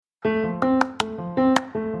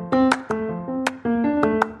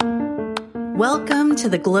Welcome to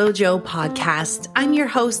the Glojo podcast. I'm your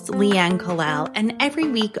host, Leanne Kalal, and every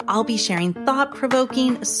week I'll be sharing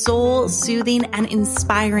thought-provoking, soul-soothing, and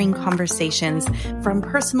inspiring conversations from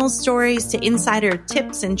personal stories to insider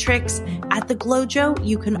tips and tricks. At the Glojo,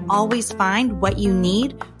 you can always find what you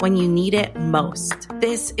need when you need it most.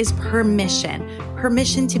 This is permission.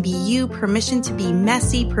 Permission to be you, permission to be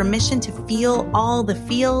messy, permission to feel all the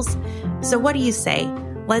feels. So what do you say?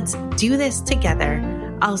 Let's do this together.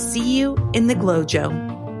 I'll see you in the Glojo.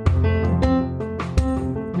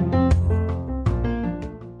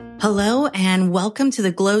 Hello and welcome to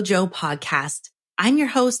the Glojo podcast. I'm your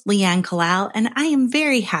host, Leanne Kalal, and I am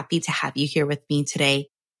very happy to have you here with me today.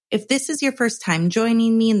 If this is your first time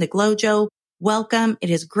joining me in the Glojo, welcome.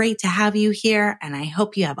 It is great to have you here, and I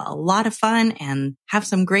hope you have a lot of fun and have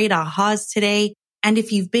some great ahas today. And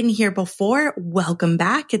if you've been here before, welcome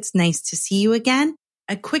back. It's nice to see you again.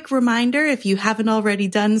 A quick reminder, if you haven't already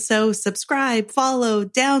done so, subscribe, follow,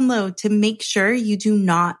 download to make sure you do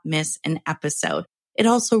not miss an episode. It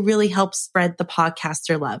also really helps spread the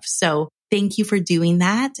podcaster love. So thank you for doing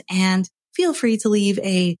that. And feel free to leave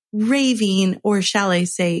a raving, or shall I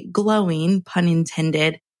say glowing, pun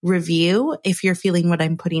intended, review if you're feeling what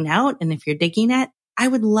I'm putting out and if you're digging it. I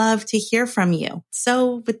would love to hear from you.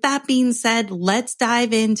 So with that being said, let's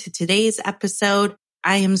dive into today's episode.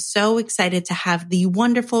 I am so excited to have the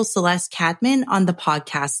wonderful Celeste Cadman on the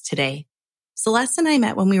podcast today. Celeste and I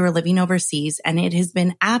met when we were living overseas, and it has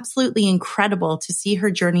been absolutely incredible to see her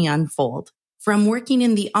journey unfold. From working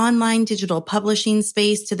in the online digital publishing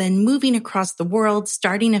space to then moving across the world,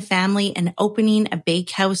 starting a family and opening a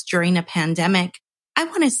bakehouse during a pandemic, I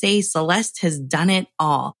want to say Celeste has done it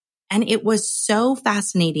all. And it was so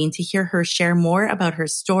fascinating to hear her share more about her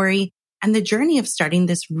story and the journey of starting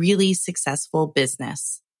this really successful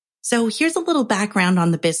business. So here's a little background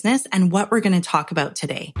on the business and what we're going to talk about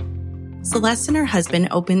today. Celeste and her husband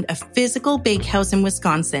opened a physical bakehouse in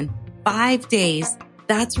Wisconsin 5 days.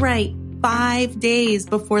 That's right, 5 days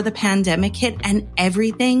before the pandemic hit and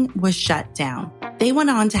everything was shut down. They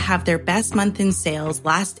went on to have their best month in sales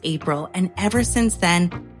last April, and ever since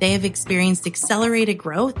then, they have experienced accelerated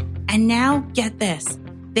growth. And now, get this,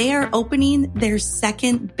 they are opening their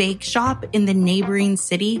second bake shop in the neighboring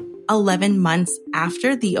city 11 months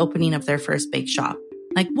after the opening of their first bake shop.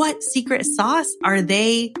 Like, what secret sauce are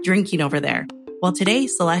they drinking over there? Well, today,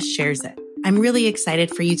 Celeste shares it. I'm really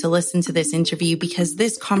excited for you to listen to this interview because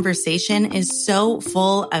this conversation is so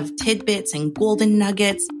full of tidbits and golden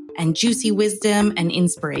nuggets and juicy wisdom and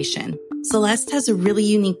inspiration. Celeste has a really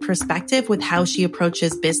unique perspective with how she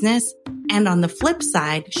approaches business. And on the flip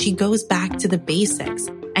side, she goes back to the basics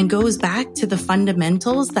and goes back to the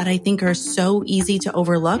fundamentals that I think are so easy to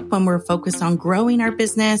overlook when we're focused on growing our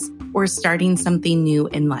business or starting something new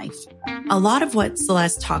in life. A lot of what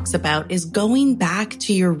Celeste talks about is going back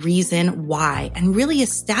to your reason why and really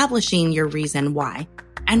establishing your reason why.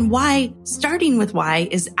 And why, starting with why,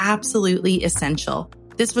 is absolutely essential.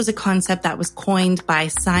 This was a concept that was coined by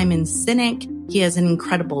Simon Sinek. He has an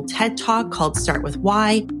incredible TED Talk called Start With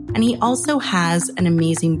Why, and he also has an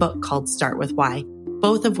amazing book called Start With Why,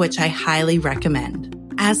 both of which I highly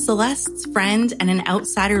recommend. As Celeste's friend and an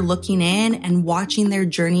outsider looking in and watching their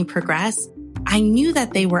journey progress, I knew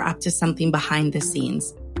that they were up to something behind the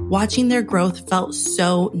scenes. Watching their growth felt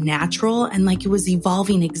so natural and like it was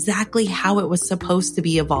evolving exactly how it was supposed to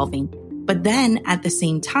be evolving. But then at the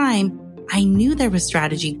same time, I knew there was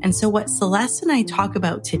strategy. And so what Celeste and I talk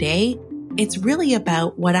about today, it's really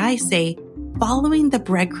about what I say, following the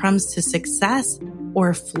breadcrumbs to success,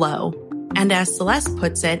 or flow. And as Celeste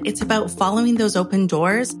puts it, it's about following those open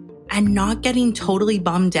doors and not getting totally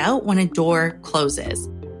bummed out when a door closes.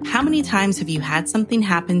 How many times have you had something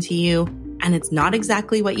happen to you and it's not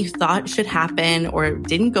exactly what you thought should happen, or it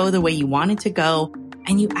didn't go the way you wanted to go,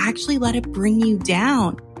 and you actually let it bring you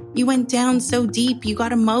down? You went down so deep, you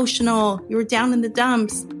got emotional, you were down in the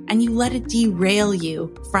dumps, and you let it derail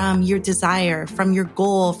you from your desire, from your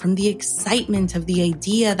goal, from the excitement of the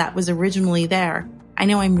idea that was originally there. I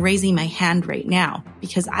know I'm raising my hand right now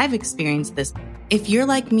because I've experienced this. If you're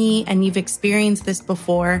like me and you've experienced this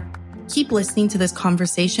before, keep listening to this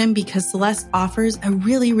conversation because Celeste offers a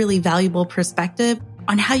really, really valuable perspective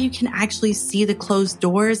on how you can actually see the closed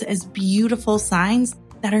doors as beautiful signs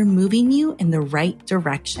that are moving you in the right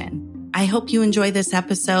direction. I hope you enjoy this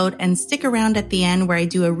episode and stick around at the end where I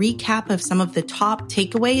do a recap of some of the top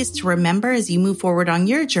takeaways to remember as you move forward on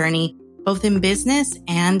your journey, both in business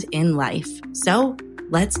and in life. So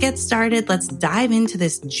let's get started. Let's dive into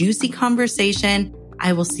this juicy conversation.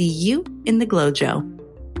 I will see you in the Glojo.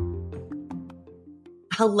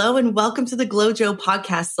 Hello and welcome to the Glojo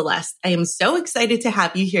podcast, Celeste. I am so excited to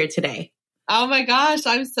have you here today. Oh my gosh,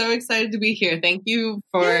 I'm so excited to be here. Thank you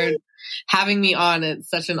for having me on. It's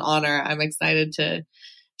such an honor. I'm excited to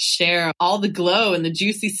share all the glow and the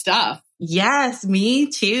juicy stuff. Yes, me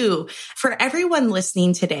too. For everyone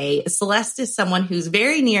listening today, Celeste is someone who's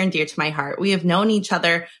very near and dear to my heart. We have known each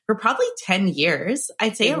other for probably 10 years,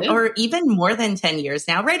 I'd say, or even more than 10 years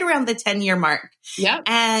now, right around the 10-year mark. Yeah.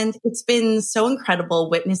 And it's been so incredible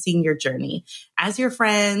witnessing your journey as your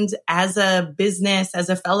friend, as a business, as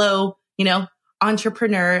a fellow,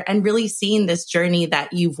 entrepreneur, and really seeing this journey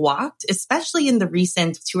that you've walked, especially in the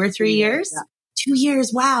recent 2 or 3 years. Yeah. 2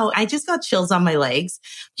 years. Wow. I just got chills on my legs.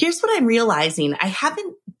 Here's what I'm realizing. I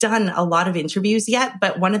haven't done a lot of interviews yet,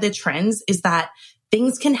 but one of the trends is that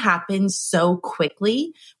things can happen so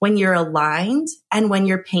quickly when you're aligned and when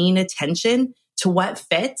you're paying attention to what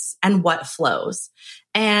fits and what flows.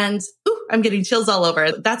 And I'm getting chills all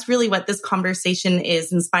over. That's really what this conversation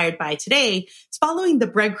is inspired by today. It's following the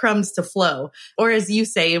breadcrumbs to flow, or as you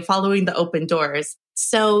say, following the open doors.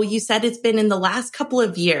 So you said it's been in the last couple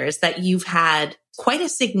of years that you've had quite a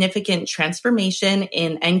significant transformation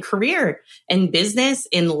in career, in business,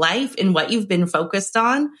 in life, in what you've been focused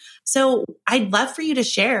on. So I'd love for you to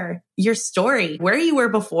share your story, where you were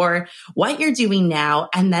before, what you're doing now,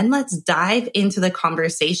 and then let's dive into the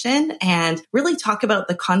conversation and really talk about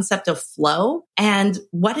the concept of flow and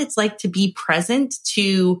what it's like to be present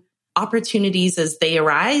to opportunities as they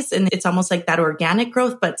arise. And it's almost like that organic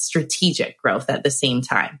growth, but strategic growth at the same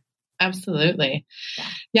time. Absolutely.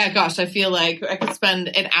 Yeah, gosh, I feel like I could spend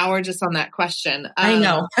an hour just on that question. I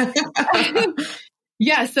know.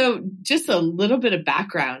 Yeah. So just a little bit of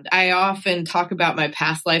background. I often talk about my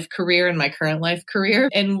past life career and my current life career.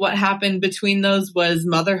 And what happened between those was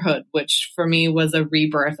motherhood, which for me was a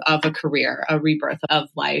rebirth of a career, a rebirth of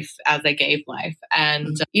life as I gave life.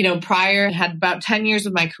 And, prior I had about 10 years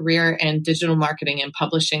of my career in digital marketing and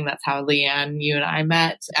publishing. That's how Leanne, you and I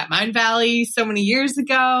met at Mind Valley so many years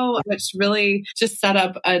ago, which really just set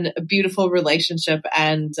up a beautiful relationship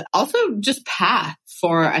and also just path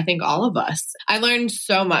for, I think, all of us. I learned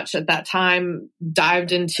so much at that time,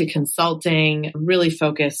 dived into consulting, really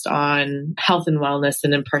focused on health and wellness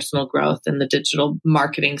and in personal growth and the digital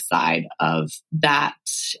marketing side of that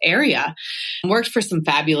area. Worked for some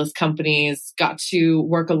fabulous companies, got to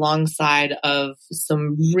work alongside of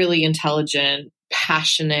some really intelligent,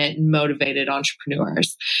 passionate, motivated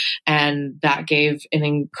entrepreneurs. And that gave an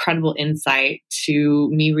incredible insight to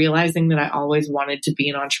me realizing that I always wanted to be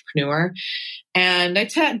an entrepreneur. And I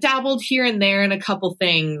dabbled here and there in a couple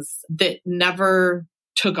things that never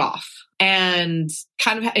took off. And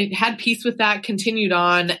kind of had peace with that, continued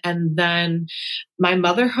on. And then my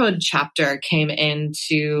motherhood chapter came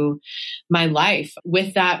into my life.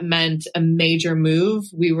 With that meant a major move.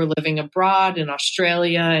 We were living abroad in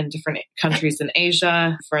Australia and different countries in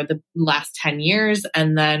Asia for the last 10 years.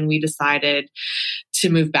 And then we decided to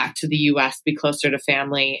move back to the US, be closer to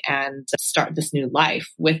family and start this new life.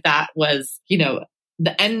 With that was,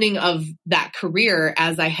 the ending of that career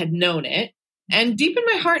as I had known it. And deep in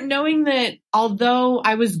my heart, knowing that although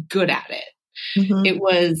I was good at it, it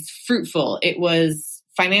was fruitful, it was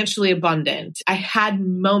financially abundant. I had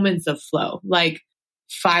moments of flow, like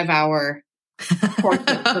 5-hour portions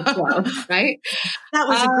of flow, right? That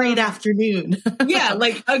was a great afternoon. Yeah,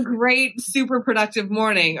 like a great, super productive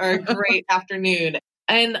morning or a great afternoon.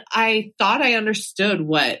 And I thought I understood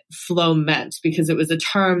what flow meant because it was a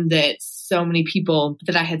term that so many people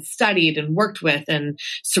that I had studied and worked with and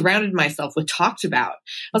surrounded myself with talked about.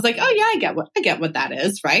 I was like, oh yeah, I get what that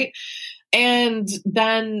is, right? And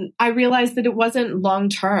then I realized that it wasn't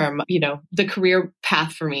long-term, the career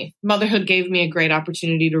path for me. Motherhood gave me a great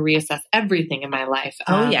opportunity to reassess everything in my life.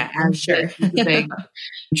 Oh yeah, I'm sure. It's a big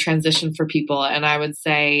transition for people. And I would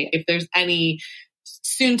say if there's any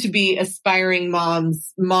soon to be aspiring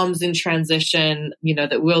moms in transition,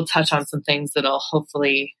 that will touch on some things that'll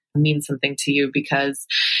hopefully mean something to you, because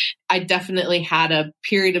I definitely had a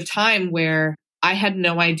period of time where I had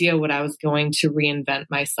no idea what I was going to reinvent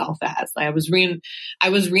myself as. I was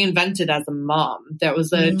reinvented as a mom. There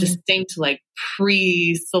was a distinct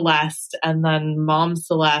pre-Celeste and then mom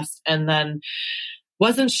Celeste, and then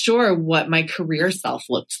wasn't sure what my career self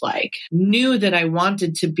looked like. Knew that I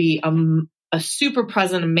wanted to be a super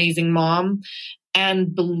present, amazing mom,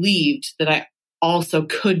 and believed that I also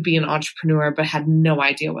could be an entrepreneur, but had no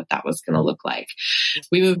idea what that was going to look like.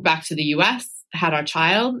 We moved back to the US, had our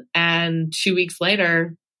child, and 2 weeks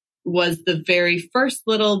later, was the very first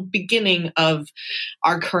little beginning of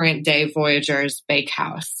our current day Voyagers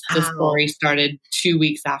Bakehouse. The story started 2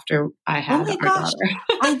 weeks after I had our daughter.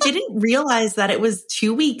 I didn't realize that it was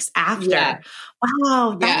 2 weeks after. Yeah.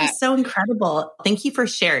 Wow, that is so incredible. Thank you for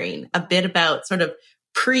sharing a bit about sort of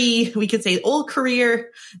we could say old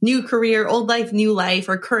career, old life, new life,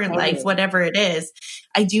 or current life, whatever it is.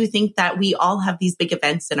 I do think that we all have these big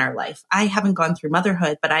events in our life. I haven't gone through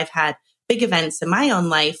motherhood, but I've had big events in my own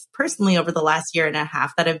life personally over the last year and a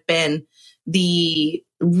half that have been for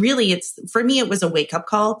me, it was a wake up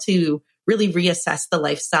call to really reassess the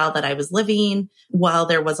lifestyle that I was living while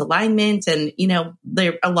there was alignment. And,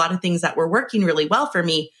 there are a lot of things that were working really well for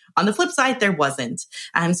me. On the flip side, there wasn't.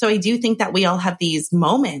 So I do think that we all have these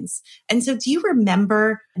moments. And so do you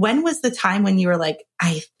remember when was the time when you were like,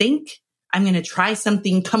 I think I'm going to try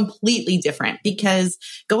something completely different? Because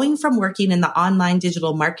going from working in the online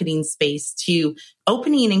digital marketing space to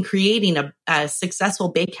opening and creating a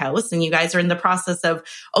successful bakehouse, and you guys are in the process of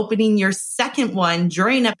opening your second one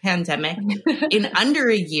during a pandemic in under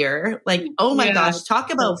a year, like, oh my gosh,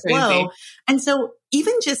 talk about flow. And so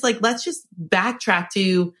even just like, let's just backtrack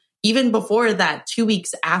to even before that, 2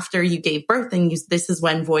 weeks after you gave birth, and this is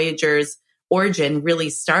when Voyager's origin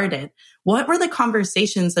really started. What were the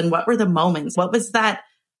conversations and what were the moments? What was that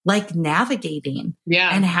like navigating?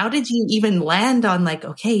 Yeah. And how did you even land on like,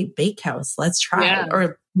 okay, bakehouse, let's try it?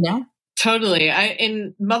 Or, Totally.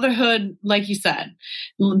 In motherhood, like you said,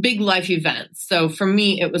 big life events. So for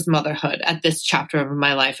me, it was motherhood at this chapter of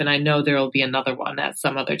my life. And I know there will be another one at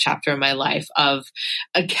some other chapter of my life of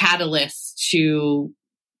a catalyst to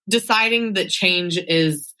deciding that change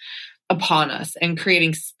is upon us and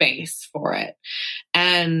creating space for it.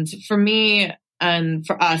 And for me and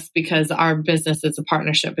for us, because our business is a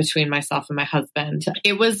partnership between myself and my husband,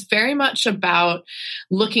 it was very much about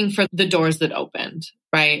looking for the doors that opened,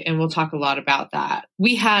 right? And we'll talk a lot about that.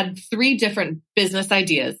 We had 3 different business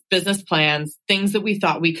ideas, business plans, things that we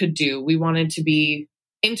thought we could do. We wanted to be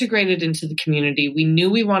integrated into the community. We knew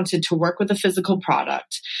we wanted to work with a physical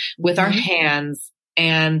product with our hands,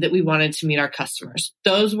 and that we wanted to meet our customers.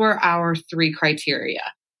 Those were our 3 criteria.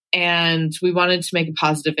 And we wanted to make a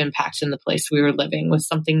positive impact in the place we were living with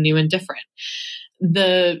something new and different.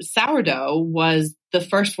 The sourdough was the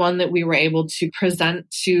first one that we were able to present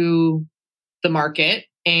to the market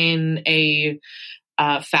in a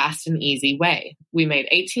fast and easy way. We made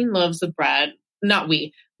 18 loaves of bread. Not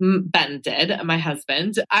we. Ben did, my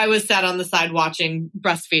husband. I was sat on the side watching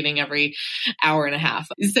breastfeeding every hour and a half.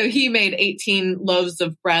 So he made 18 loaves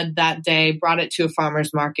of bread that day, brought it to a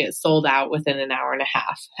farmer's market, sold out within an hour and a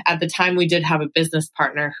half. At the time, we did have a business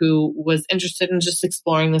partner who was interested in just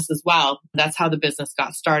exploring this as well. That's how the business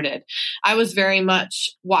got started. I was very much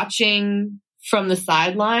watching from the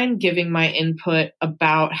sideline, giving my input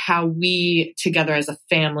about how we together as a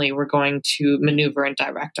family were going to maneuver and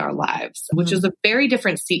direct our lives, which is a very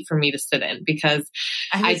different seat for me to sit in because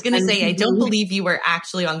I was going to say, I don't believe you were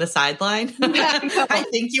actually on the sideline. I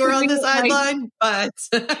think you were on the sideline, but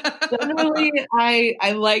generally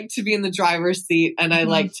I like to be in the driver's seat and I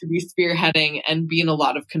like to be spearheading and be in a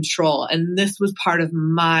lot of control. And this was part of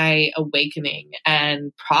my awakening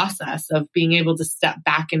and process of being able to step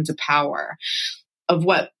back into power. Of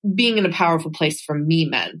what being in a powerful place for me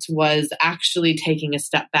meant was actually taking a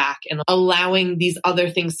step back and allowing these other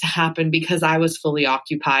things to happen because I was fully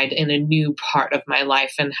occupied in a new part of my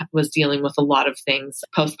life and was dealing with a lot of things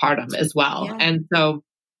postpartum as well. Yeah. And so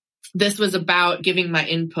this was about giving my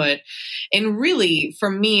input. And really, for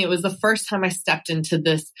me, it was the first time I stepped into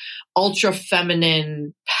this ultra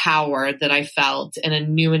feminine power that I felt in a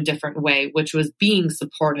new and different way, which was being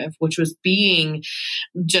supportive, which was being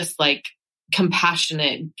just like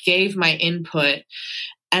compassionate, gave my input,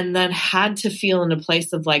 and then had to feel in a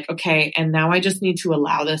place of like, okay, and now I just need to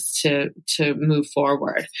allow this to move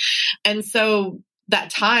forward. And so that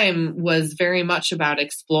time was very much about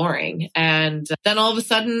exploring. And then all of a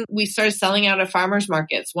sudden we started selling out at farmers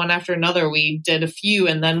markets one after another. We did a few,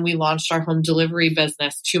 and then we launched our home delivery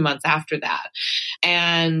business 2 months after that.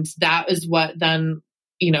 And that is what then,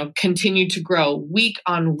 continued to grow week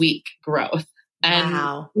on week growth.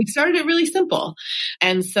 And we started it really simple.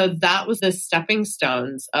 And so that was the stepping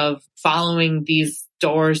stones of following these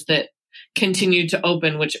doors that continue to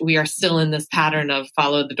open, which we are still in this pattern of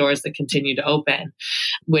follow the doors that continue to open,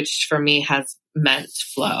 which for me has meant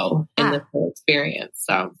flow in this whole experience.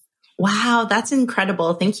 So. Wow, that's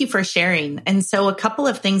incredible. Thank you for sharing. And so a couple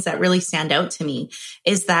of things that really stand out to me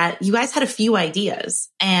is that you guys had a few ideas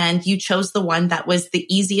and you chose the one that was the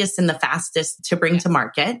easiest and the fastest to bring to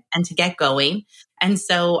market and to get going. And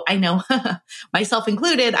so I know myself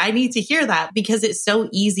included, I need to hear that because it's so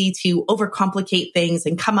easy to overcomplicate things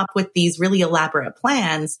and come up with these really elaborate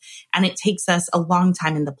plans. And it takes us a long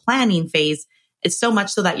time in the planning phase. It's so much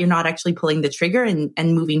so that you're not actually pulling the trigger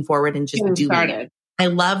and moving forward and just doing it. I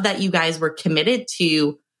love that you guys were committed to,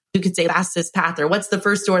 you could say fastest path or what's the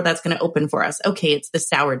first door that's going to open for us? Okay, it's the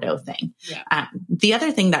sourdough thing. Yeah. The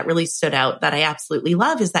other thing that really stood out that I absolutely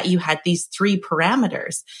love is that you had these 3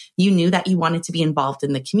 parameters. You knew that you wanted to be involved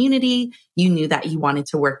in the community. You knew that you wanted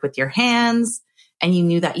to work with your hands and you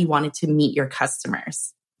knew that you wanted to meet your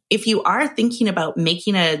customers. If you are thinking about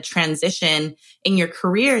making a transition in your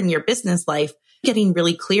career and your business life, getting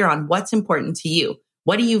really clear on what's important to you.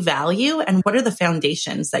 What do you value and what are the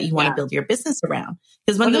foundations that you want to build your business around?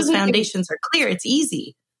 Because when those foundations are clear, it's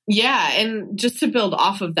easy. Yeah. And just to build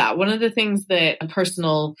off of that, one of the things that a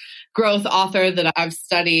personal growth author that I've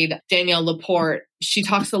studied, Danielle Laporte, she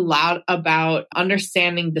talks a lot about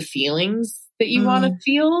understanding the feelings that you want to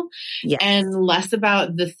feel and less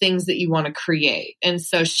about the things that you want to create. And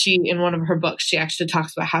so she, in one of her books, she actually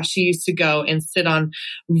talks about how she used to go and sit on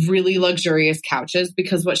really luxurious couches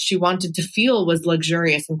because what she wanted to feel was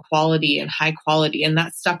luxurious and quality and high quality. And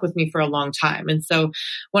that stuck with me for a long time. And so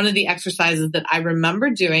one of the exercises that I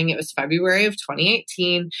remember doing, it was February of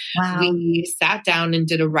 2018. Wow. We sat down and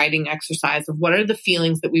did a writing exercise of what are the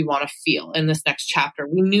feelings that we want to feel in this next chapter.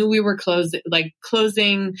 We knew we were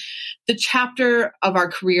closing the chapter of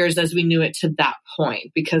our careers as we knew it to that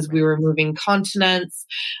point because we were moving continents,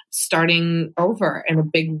 starting over in a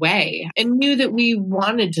big way and knew that we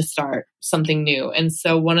wanted to start something new. And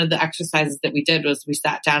so one of the exercises that we did was we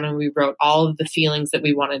sat down and we wrote all of the feelings that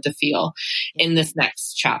we wanted to feel in this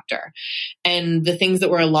next chapter. And the things that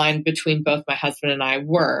were aligned between both my husband and I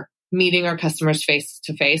were meeting our customers face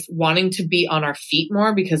to face, wanting to be on our feet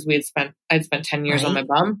more because I'd spent 10 years on my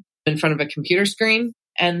bum in front of a computer screen.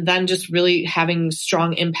 And then just really having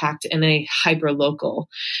strong impact in a hyper-local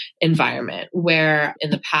environment where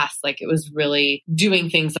in the past, it was really doing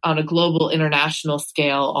things on a global international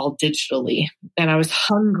scale, all digitally. And I was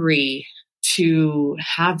hungry to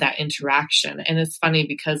have that interaction. And it's funny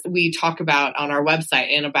because we talk about on our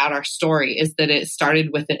website and about our story is that it started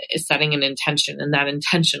with setting an intention. And that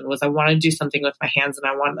intention was I want to do something with my hands and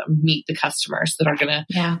I want to meet the customers that are going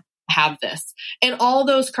to have this. And all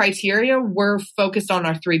those criteria were focused on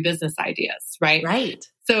our 3 business ideas, right? Right.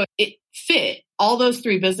 So it fit, all those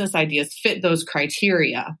 3 business ideas fit those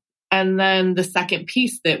criteria. And then the second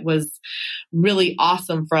piece that was really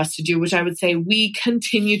awesome for us to do, which I would say we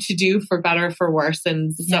continue to do for better or for worse.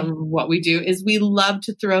 And some of what we do is we love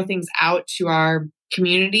to throw things out to our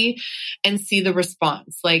community and see the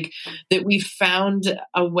response, that we found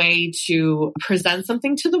a way to present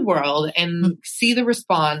something to the world and see the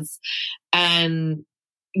response and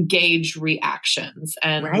gauge reactions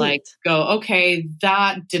and go, okay,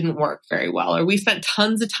 that didn't work very well. Or we spent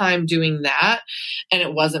tons of time doing that and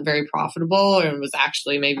it wasn't very profitable or it was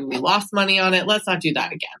actually maybe we lost money on it. Let's not do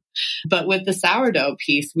that again. But with the sourdough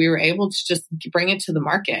piece, we were able to just bring it to the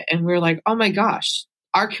market and we were like, oh my gosh,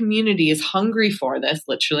 our community is hungry for this,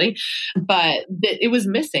 literally, but it was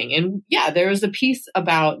missing. And there was a piece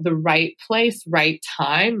about the right place, right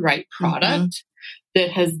time, right product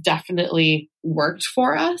that has definitely worked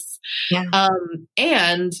for us. Yeah.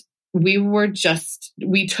 And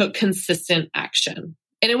we took consistent action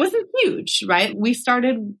and it wasn't huge, right? We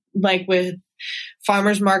started with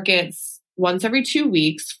farmers markets once every 2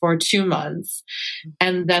 weeks for 2 months.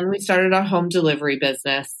 And then we started our home delivery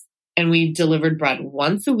business. And we delivered bread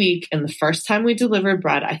once a week. And the first time we delivered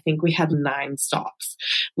bread, I think we had 9 stops.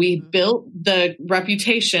 We built the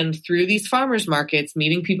reputation through these farmers markets,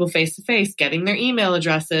 meeting people face to face, getting their email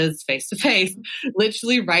addresses face to face,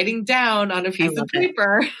 literally writing down on a piece of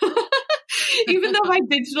paper. Even though my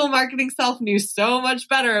digital marketing self knew so much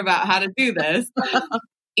better about how to do this.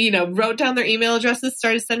 Wrote down their email addresses,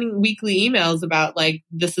 started sending weekly emails about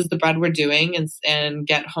this is the bread we're doing and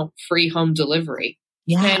get free home delivery.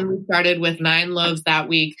 Yeah. And we started with 9 loaves that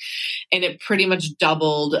week and it pretty much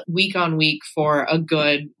doubled week on week for a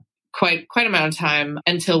good, quite amount of time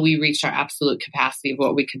until we reached our absolute capacity of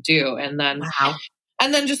what we could do. And then,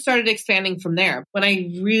 just started expanding from there. When I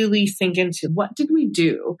really sink into what did we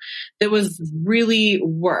do that was really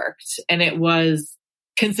worked and it was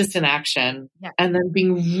consistent action and then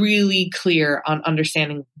being really clear on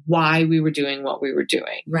understanding why we were doing what we were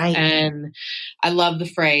doing. Right. And I love the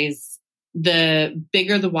phrase, the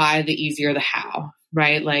bigger the why, the easier the how.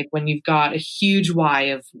 right? Like when you've got a huge why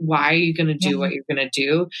of why are you going to do what you're going to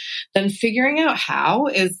do, then figuring out how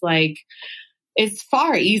is like, it's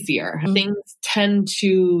far easier. Things tend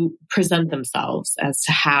to present themselves as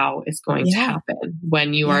to how it's going to happen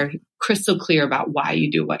when you are crystal clear about why you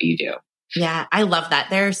do what you do. Yeah, I love that.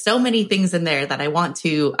 There are so many things in there that I want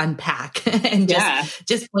to unpack and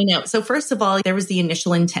just point out. So first of all, there was the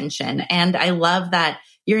initial intention. And I love that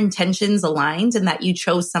your intentions aligned and that you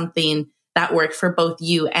chose something that worked for both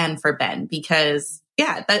you and for Ben, because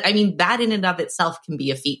that in and of itself can be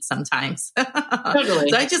a feat sometimes. Totally.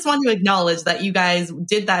 So I just want to acknowledge that you guys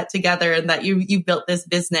did that together and that you built this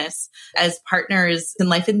business as partners in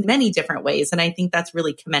life in many different ways. And I think that's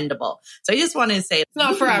really commendable. So I just want to say it's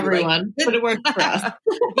not for everyone, but it works for us.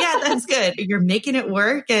 Yeah, that's good. You're making it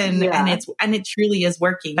work and it truly is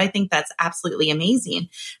working. I think that's absolutely amazing.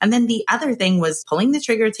 And then the other thing was pulling the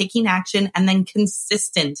trigger, taking action, and then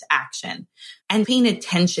consistent action. And paying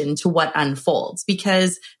attention to what unfolds,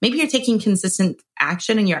 because maybe you're taking consistent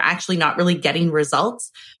action and you're actually not really getting results.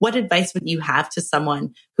 What advice would you have to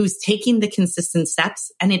someone who's taking the consistent steps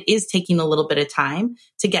and it is taking a little bit of time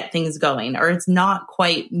to get things going, or it's not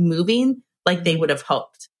quite moving like they would have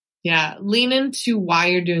hoped? Yeah. Lean into why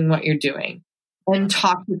you're doing what you're doing and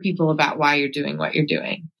talk to people about why you're doing what you're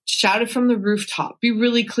doing. Shout it from the rooftop. Be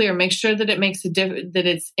really clear. Make sure that it makes a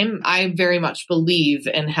difference. I very much believe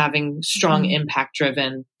in having strong impact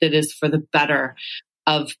driven that is for the better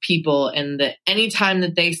of people, and that any time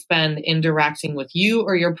that they spend interacting with you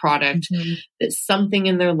or your product, that something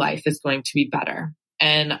in their life is going to be better.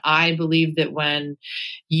 And I believe that when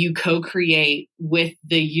you co-create with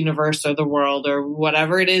the universe or the world or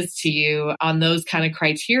whatever it is to you on those kind of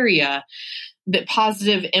criteria, that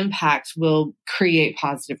positive impact will create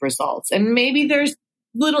positive results. And maybe there's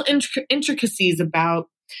little intricacies about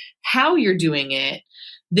how you're doing it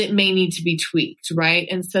that may need to be tweaked, right?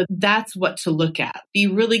 And so that's what to look at. Be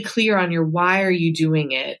really clear on your why are you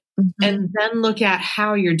doing it, and then look at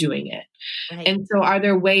how you're doing it. Right. And so are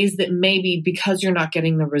there ways that maybe because you're not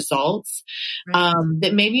getting the results,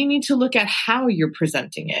 that maybe you need to look at how you're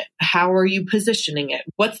presenting it? How are you positioning it?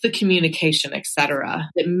 What's the communication, et cetera,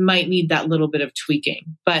 that might need that little bit of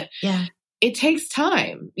tweaking. But it takes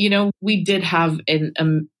time. You know, we did have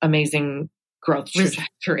an amazing growth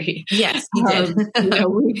trajectory. Yes, you did.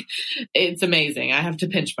 It's amazing. I have to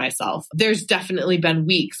pinch myself. There's definitely been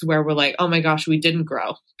weeks where we're like, oh my gosh, we didn't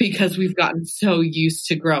grow because we've gotten so used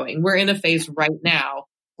to growing. We're in a phase right now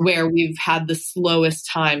where we've had the slowest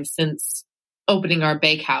time since opening our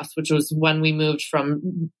bakehouse, which was when we moved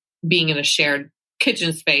from being in a shared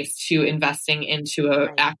kitchen space to investing into an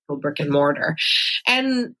actual brick and mortar.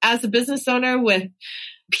 And as a business owner with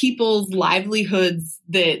people's livelihoods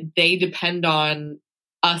that they depend on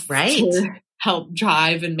us to help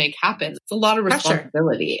drive and make happen, it's a lot of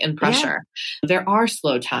responsibility and pressure. There are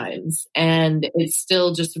slow times, and it's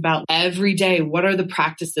still just about every day. What are the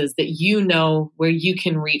practices that you know where you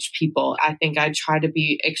can reach people? I think I try to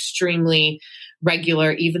be extremely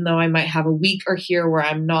regular, even though I might have a week or here where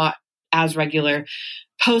I'm not as regular,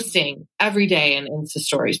 posting every day in Insta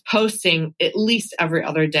stories, posting at least every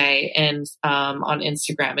other day and on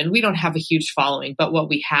Instagram. And we don't have a huge following, but what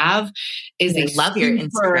we have is your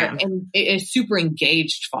Instagram and a super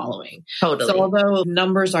engaged following. Totally. So although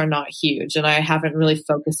numbers are not huge, and I haven't really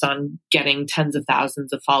focused on getting tens of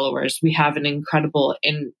thousands of followers, we have an incredible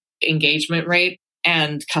engagement rate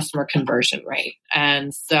and customer conversion rate.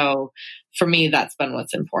 And so for me, that's been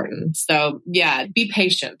what's important. So be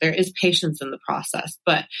patient. There is patience in the process,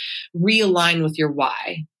 but realign with your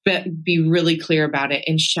why. But be really clear about it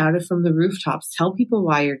and shout it from the rooftops. Tell people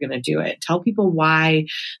why you're going to do it. Tell people why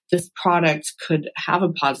this product could have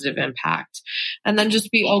a positive impact. And then just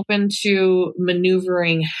be open to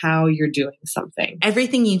maneuvering how you're doing something.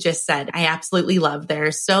 Everything you just said, I absolutely love. There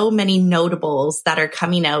are so many notables that are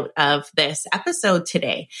coming out of this episode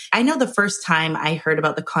today. I know the first time I heard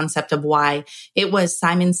about the concept of why, it was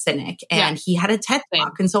Simon Sinek, and he had a TED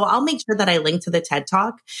Talk. And so I'll make sure that I link to the TED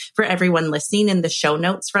Talk for everyone listening in the show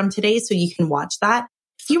notes from today so you can watch that.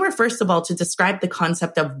 If you were, first of all, to describe the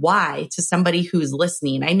concept of why to somebody who's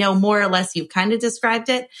listening, I know more or less you've kind of described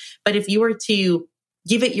it, but if you were to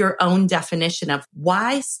give it your own definition of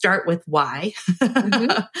why, start with why.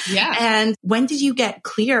 And when did you get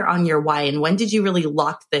clear on your why, and when did you really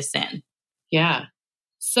lock this in? Yeah.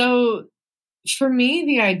 So for me,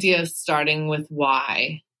 the idea of starting with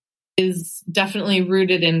why is definitely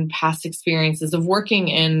rooted in past experiences of working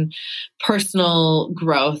in personal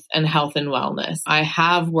growth and health and wellness. I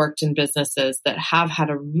have worked in businesses that have had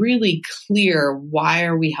a really clear, why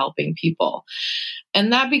are we helping people?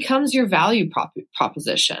 And that becomes your value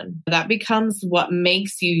proposition. That becomes what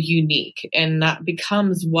makes you unique. And that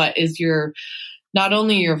becomes what is not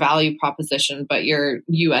only your value proposition, but your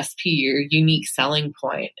USP, your unique selling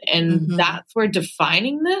point. And that's where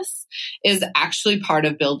defining this is actually part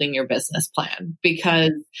of building your business plan.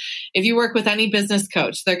 Because if you work with any business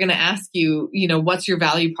coach, they're going to ask you, what's your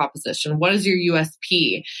value proposition? What is your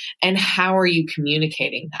USP? And how are you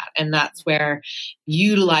communicating that? And that's where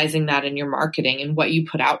utilizing that in your marketing and what you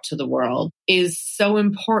put out to the world is so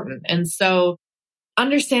important. And so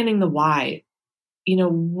understanding the why.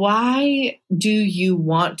 Why do you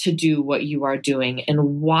want to do what you are doing?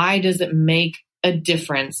 And why does it make a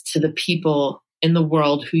difference to the people in the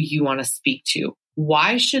world who you want to speak to?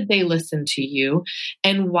 Why should they listen to you?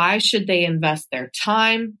 And why should they invest their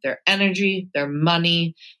time, their energy, their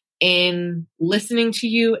money in listening to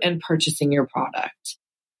you and purchasing your product?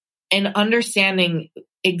 And understanding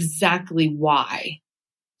exactly why.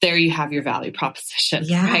 There you have your value proposition,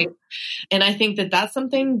 right? And I think that that's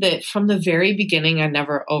something that from the very beginning, I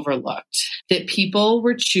never overlooked, that people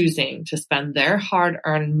were choosing to spend their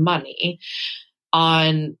hard-earned money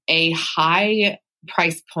on a high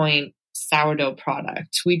price point sourdough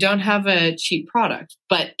product. We don't have a cheap product,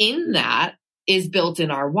 but in that is built in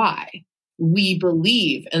our why. We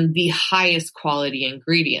believe in the highest quality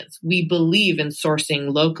ingredients. We believe in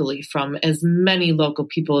sourcing locally from as many local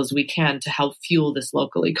people as we can to help fuel this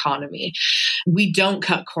local economy. We don't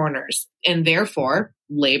cut corners, and therefore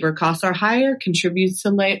labor costs are higher, contributes to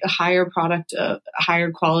a higher product, higher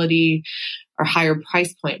quality or higher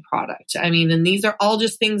price point product. And these are all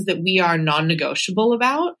just things that we are non-negotiable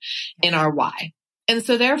about in our why. And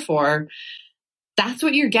so therefore, that's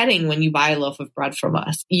what you're getting when you buy a loaf of bread from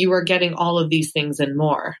us. You are getting all of these things and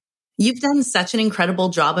more. You've done such an incredible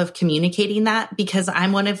job of communicating that, because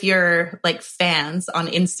I'm one of your fans on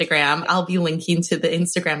Instagram. I'll be linking to the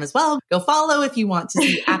Instagram as well. Go follow if you want to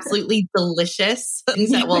see absolutely delicious things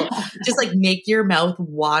that will just make your mouth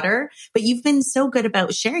water. But you've been so good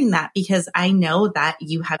about sharing that, because I know that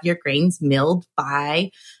you have your grains milled by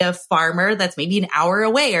a farmer that's maybe an hour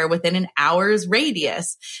away or within an hour's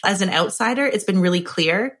radius. As an outsider, it's been really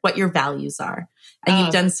clear what your values are. And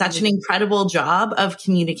you've done such an incredible job of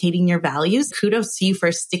communicating your values. Kudos to you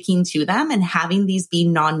for sticking to them and having these be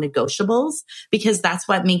non-negotiables, because that's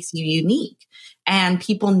what makes you unique. And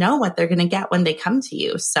people know what they're going to get when they come to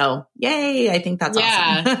you. So yay, I think that's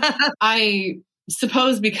awesome. I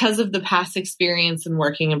suppose because of the past experience in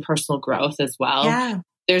working in personal growth as well,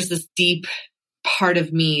 there's this deep part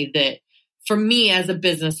of me that, for me as a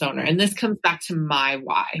business owner, and this comes back to my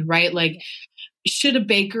why, right? Should a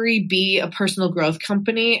bakery be a personal growth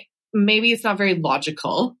company? Maybe it's not very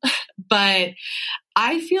logical, but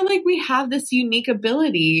I feel like we have this unique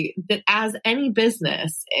ability that as any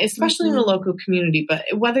business, especially in a local community, but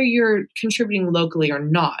whether you're contributing locally or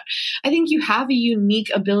not, I think you have a unique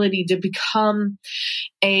ability to become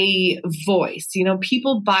a voice.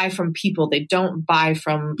 People buy from people. They don't buy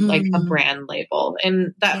from a brand label.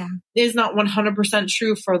 And that is not 100%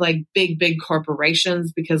 true for big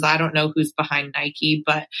corporations, because I don't know who's behind Nike,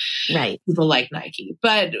 but people like Nike.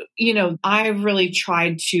 But, I've really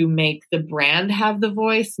tried to make the brand have the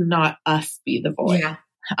voice, not us be the voice.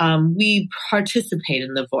 We participate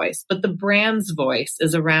in the voice, but the brand's voice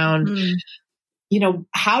is around,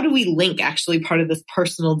 how do we link actually part of this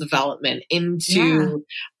personal development into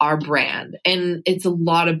our brand? And it's a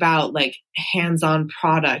lot about hands-on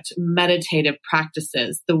product, meditative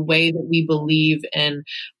practices, the way that we believe in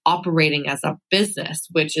operating as a business,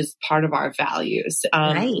 which is part of our values.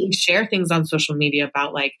 We share things on social media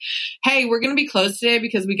about hey, we're going to be closed today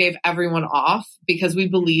because we gave everyone off because we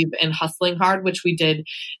believe in hustling hard, which we did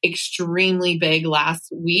extremely big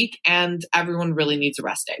last week, and everyone really needs a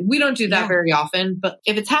rest day. We don't do that very often, but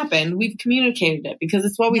if it's happened, we've communicated it because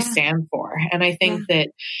it's what we stand for. And I think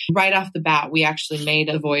that right off the bat, we actually made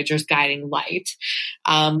a Voyager's Guiding Light,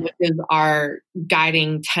 which is our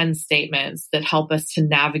guiding 10 statements that help us to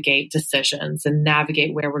navigate decisions and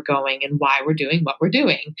navigate where we're going and why we're doing what we're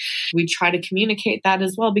doing. We try to communicate that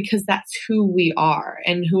as well, because that's who we are.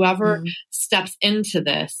 And whoever steps into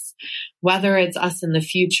this, whether it's us in the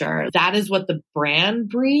future, that is what the brand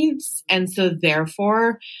breathes. And so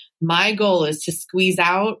therefore, my goal is to squeeze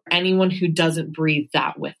out anyone who doesn't breathe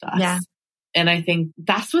that with us. And I think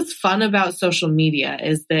that's what's fun about social media,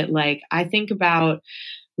 is that I think about,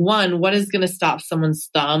 one, what is going to stop someone's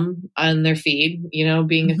thumb on their feed,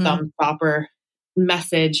 being a thumb stopper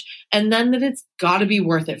message, and then that it's got to be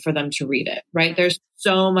worth it for them to read it, right? There's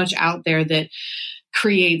so much out there that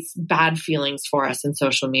creates bad feelings for us in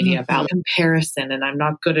social media about comparison, and I'm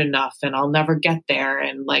not good enough and I'll never get there.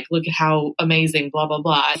 And like, look at how amazing, blah, blah,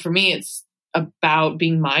 blah. For me, it's about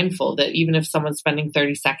being mindful that even if someone's spending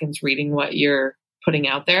 30 seconds reading what you're putting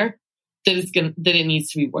out there, that it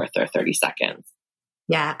needs to be worth their 30 seconds.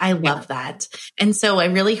 Yeah, I love that. And so I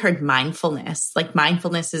really heard mindfulness. Like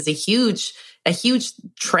mindfulness is a huge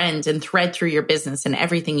trend and thread through your business and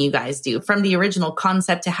everything you guys do, from the original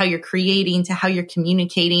concept to how you're creating, to how you're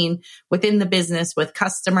communicating within the business with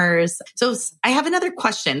customers. So I have another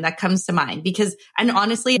question that comes to mind and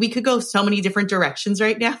honestly, we could go so many different directions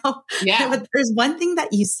right now. Yeah. But there's one thing that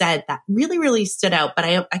you said that really, really stood out, but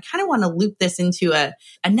I kind of want to loop this into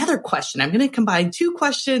another question. I'm going to combine two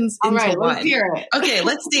questions into one. Let's hear it. Okay,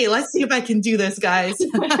 let's see if I can do this, guys.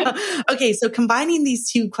 Okay, so combining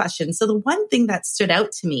these two questions. So the one thing that stood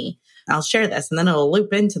out to me, I'll share this and then it'll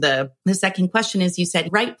loop into the second question, is you said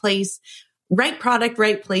right place, right product,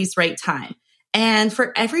 right place, right time. And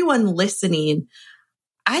for everyone listening,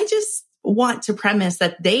 I just want to premise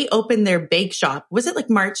that they opened their bake shop. Was it like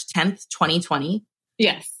March 10th, 2020?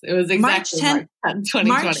 Yes, it was exactly March 10th,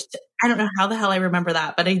 2020. I don't know how the hell I remember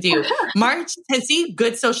that, but I do. March 10th, see,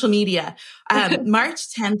 good social media. March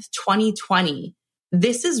 10th, 2020.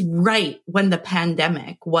 This is right when the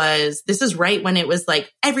pandemic was, this is right when it was like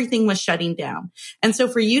everything was shutting down. And so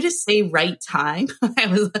for you to say right time, I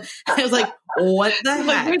was like, what the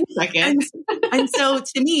heck? Wait a second. And so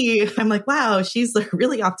to me, I'm like, wow, she's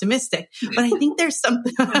really optimistic. But I think there's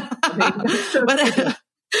something, but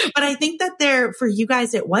I think that for you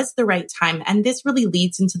guys, it was the right time. And this really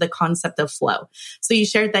leads into the concept of flow. So you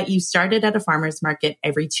shared that you started at a farmer's market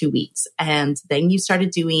every 2 weeks, and then you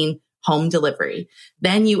started doing home delivery.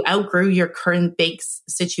 Then you outgrew your current bakes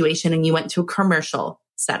situation and you went to a commercial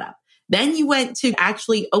setup. Then you went to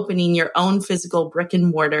actually opening your own physical brick and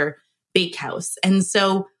mortar bakehouse. And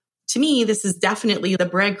so to me, this is definitely the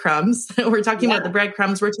breadcrumbs. We're talking about the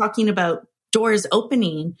breadcrumbs. We're talking about doors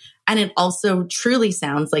opening. And it also truly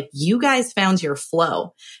sounds like you guys found your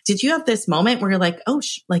flow. Did you have this moment where you're like, oh,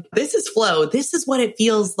 this is flow. This is what it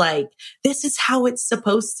feels like. This is how it's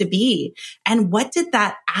supposed to be. And what did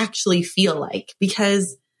that actually feel like?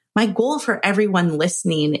 Because my goal for everyone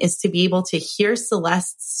listening is to be able to hear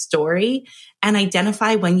Celeste's story and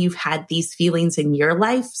identify when you've had these feelings in your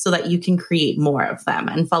life so that you can create more of them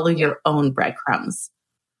and follow your own breadcrumbs.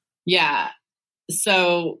 Yeah.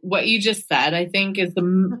 So what you just said, I think is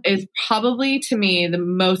probably to me, the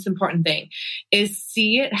most important thing is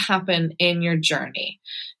see it happen in your journey,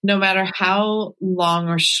 no matter how long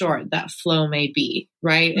or short that flow may be.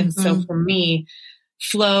 Right. And so for me,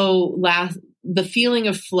 the feeling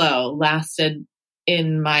of flow lasted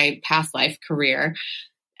in my past life career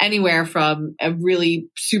anywhere from a really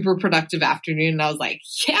super productive afternoon, and I was like,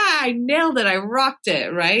 yeah, I nailed it. I rocked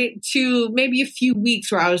it, right? To maybe a few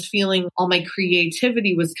weeks where I was feeling all my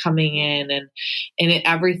creativity was coming in and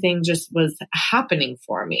everything just was happening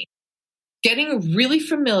for me. Getting really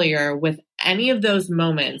familiar with any of those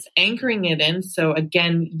moments, anchoring it in. So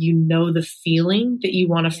again, you know the feeling that you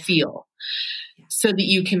want to feel so that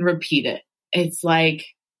you can repeat it. It's like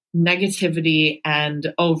negativity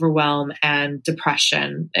and overwhelm and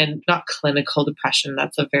depression, and not clinical depression.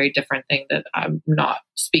 That's a very different thing that I'm not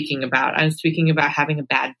speaking about. I'm speaking about having a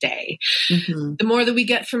bad day. The more that we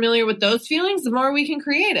get familiar with those feelings, the more we can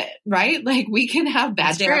create it, right? Like we can have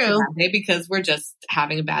bad day after bad day because we're just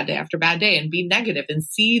having a bad day after bad day and be negative and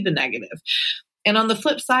see the negative. And on the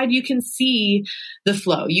flip side, you can see the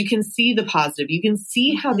flow. You can see the positive. You can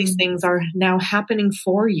see how these things are now happening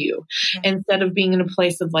for you instead of being in a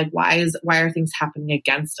place of like, why are things happening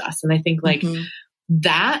against us? And I think like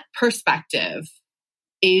that perspective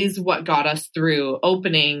is what got us through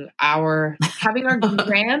having our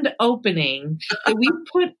grand opening, that we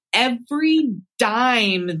put every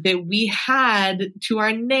dime that we had to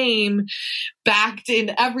our name backed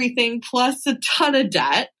in everything plus a ton of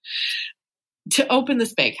debt to open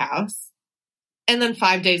this bakehouse. And then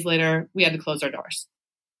 5 days later, we had to close our doors.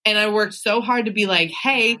 And I worked so hard to be like,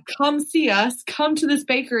 hey, come see us, come to this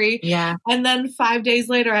bakery. Yeah. And then 5 days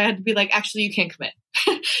later, I had to be like, actually, you can't come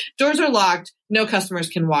in. Doors are locked. No customers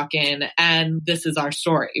can walk in. And this is our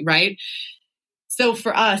story, right? So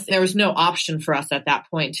for us, there was no option for us at that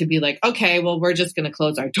point to be like, okay, well, we're just going to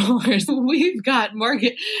close our doors. We've got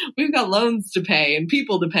loans to pay and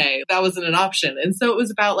people to pay. That wasn't an option. And so it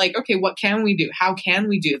was about like, okay, what can we do? How can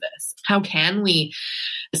we do this? How can we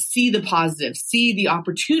see the positive, see the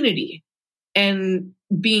opportunity, and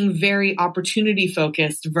being very opportunity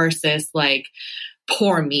focused versus like,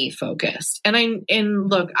 poor me focused. And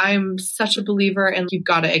look, I'm such a believer and you've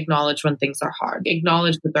got to acknowledge when things are hard,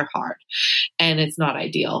 acknowledge that they're hard and it's not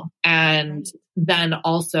ideal. And then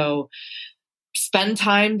also spend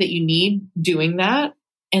time that you need doing that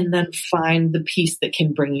and then find the piece that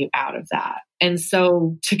can bring you out of that. And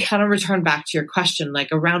so to kind of return back to your question, like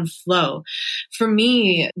around flow, for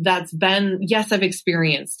me, that's been, yes, I've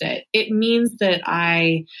experienced it. It means that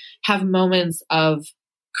I have moments of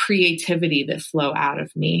creativity that flow out of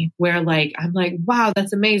me where like, I'm like, wow,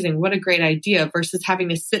 that's amazing. What a great idea versus having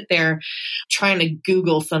to sit there trying to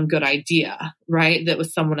Google some good idea, right? That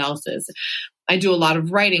was someone else's. I do a lot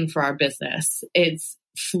of writing for our business. It's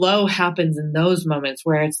flow happens in those moments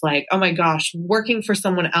where it's like, oh my gosh, working for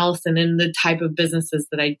someone else and in the type of businesses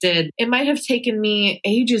that I did, it might have taken me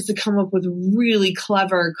ages to come up with really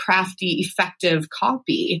clever, crafty, effective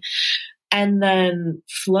copy. And then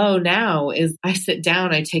flow now is I sit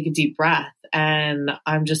down, I take a deep breath and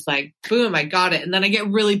I'm just like, boom, I got it. And then I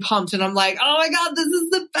get really pumped and I'm like, oh my God, this is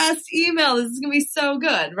the best email. This is going to be so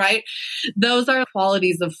good, right? Those are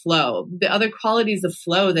qualities of flow. The other qualities of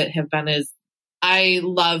flow that have been is I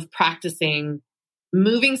love practicing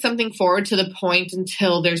moving something forward to the point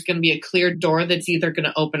until there's going to be a clear door that's either going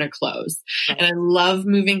to open or close. Right. And I love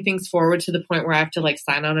moving things forward to the point where I have to like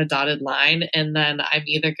sign on a dotted line. And then I'm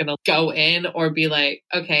either going to go in or be like,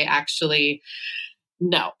 okay, actually,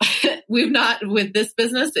 no, we've not with this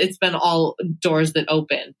business. It's been all doors that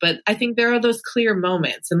open, but I think there are those clear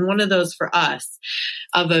moments. And one of those for us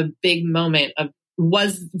of a big moment of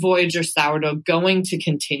was Voyager Sourdough going to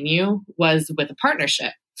continue was with a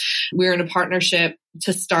partnership. We're in a partnership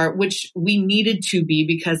to start, which we needed to be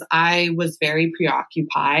because I was very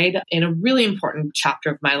preoccupied in a really important chapter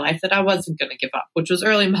of my life that I wasn't going to give up, which was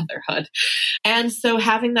early motherhood. And so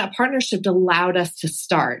having that partnership allowed us to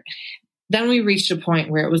start. Then we reached a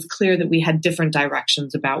point where it was clear that we had different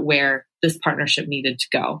directions about where this partnership needed to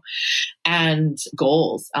go and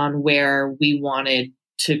goals on where we wanted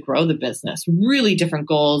to grow the business, really different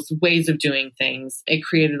goals, ways of doing things. It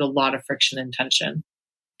created a lot of friction and tension.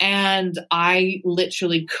 And I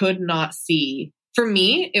literally could not see. For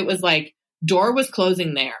me, it was like door was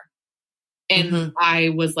closing there. And I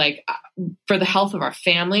was like, for the health of our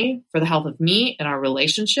family, for the health of me and our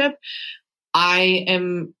relationship, I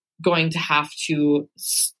am going to have to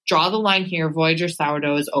draw the line here. Voyager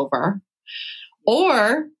Sourdough is over.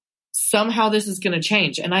 Or somehow this is going to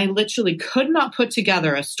change. And I literally could not put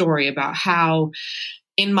together a story about how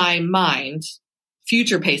in my mind,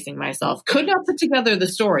 future pacing myself, could not put together the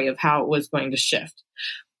story of how it was going to shift.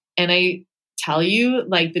 And I tell you,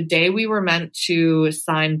 like the day we were meant to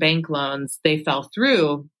sign bank loans, they fell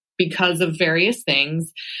through because of various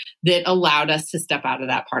things that allowed us to step out of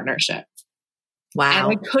that partnership. Wow.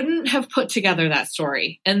 And I couldn't have put together that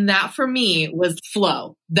story. And that for me was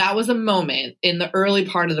flow. That was a moment in the early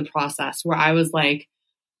part of the process where I was like,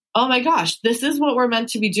 oh my gosh, this is what we're meant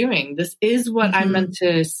to be doing. This is what I'm meant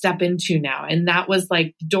to step into now. And that was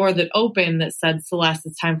like the door that opened that said, Celeste,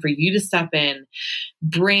 it's time for you to step in,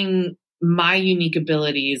 bring my unique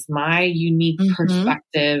abilities, my unique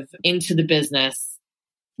perspective into the business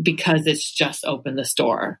because it's just opened this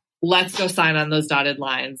door. Let's go sign on those dotted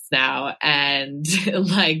lines now and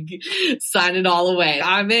like sign it all away.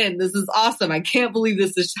 I'm in. This is awesome. I can't believe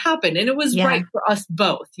this has happened. And it was right for us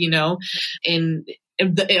both, you know,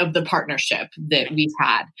 of the partnership that we've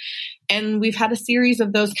had. And we've had a series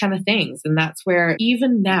of those kind of things. And that's where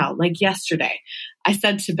even now, like yesterday, I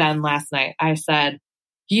said to Ben last night, I said,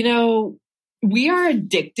 you know, we are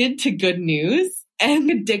addicted to good news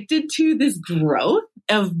and addicted to this growth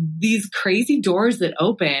of these crazy doors that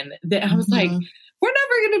open that I was like, we're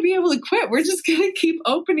never going to be able to quit. We're just going to keep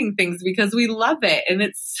opening things because we love it. And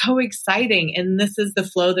it's so exciting. And this is the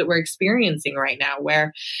flow that we're experiencing right now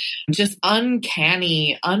where just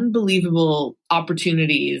uncanny, unbelievable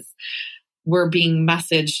opportunities were being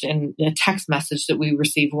messaged in a text message that we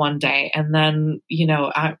received one day. And then, you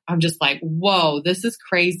know, I'm just like, whoa, this is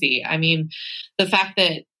crazy. I mean, the fact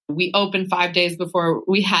that we opened 5 days before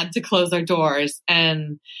we had to close our doors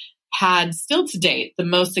and had still to date the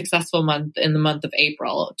most successful month in the month of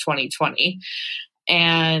April 2020.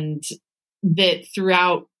 And that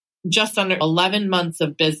throughout just under 11 months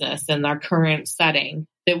of business in our current setting,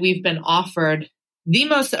 that we've been offered the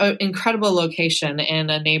most incredible location in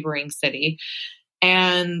a neighboring city.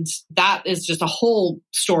 And that is just a whole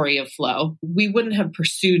story of flow. We wouldn't have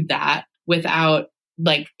pursued that without,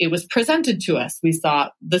 like, it was presented to us. We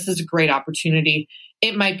thought, this is a great opportunity.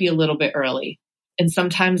 It might be a little bit early. And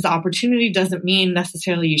sometimes the opportunity doesn't mean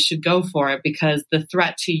necessarily you should go for it because the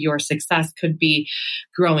threat to your success could be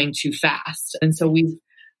growing too fast. And so we've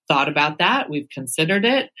thought about that. We've considered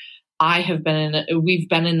it. We've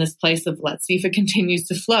been in this place of, let's see if it continues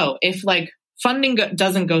to flow. If like funding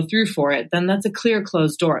doesn't go through for it, then that's a clear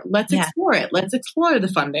closed door. Let's explore it. Let's explore the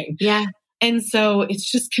funding. Yeah. And so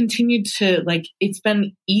it's just continued to like, it's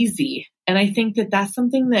been easy. And I think that that's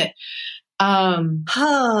something that,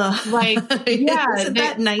 like, yeah, isn't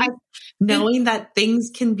that nice? Knowing that things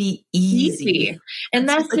can be easy. And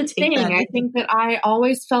that's the thing. I think that I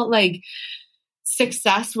always felt like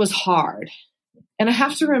success was hard. And I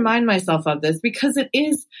have to remind myself of this because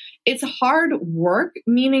it's hard work,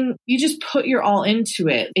 meaning you just put your all into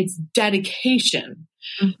it. It's dedication,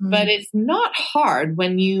 but it's not hard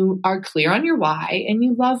when you are clear on your why and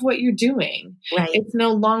you love what you're doing. Right. It's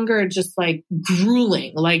no longer just like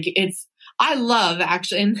grueling. Like I love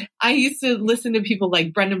actually, and I used to listen to people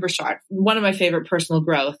like Brendan Burchard, one of my favorite personal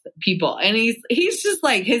growth people. And he's just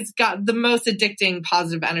like, he's got the most addicting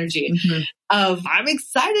positive energy of, I'm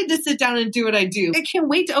excited to sit down and do what I do. I can't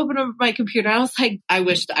wait to open up my computer. I was like, I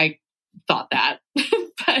wished I thought that.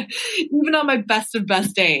 But even on my best of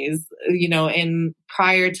best days, and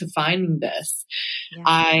prior to finding this,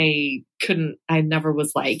 I never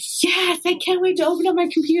was like, yes, I can't wait to open up my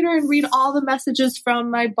computer and read all the messages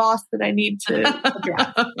from my boss that I need to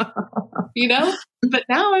address. But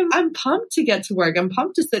now I'm pumped to get to work. I'm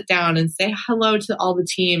pumped to sit down and say hello to all the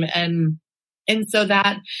team. And so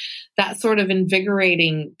that sort of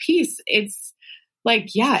invigorating piece, it's like,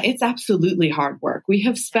 yeah, it's absolutely hard work. We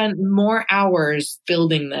have spent more hours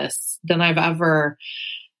building this than I've ever,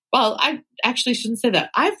 well, I actually shouldn't say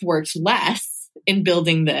that. I've worked less in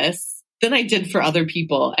building this than I did for other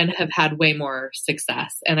people and have had way more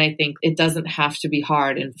success. And I think it doesn't have to be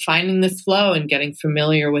hard, and finding this flow and getting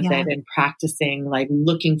familiar with it and practicing, like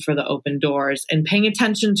looking for the open doors and paying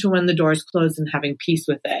attention to when the doors close and having peace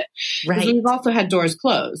with it. Right. We've also had doors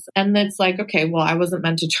close, and it's like, okay, well, I wasn't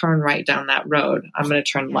meant to turn right down that road. I'm going to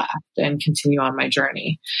turn left and continue on my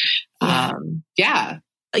journey.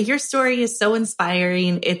 Your story is so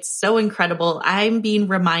inspiring. It's so incredible. I'm being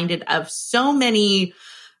reminded of so many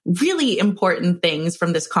really important things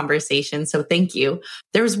from this conversation. So thank you.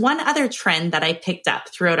 There was one other trend that I picked up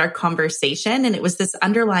throughout our conversation, and it was this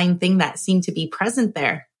underlying thing that seemed to be present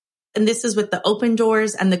there. And this is with the open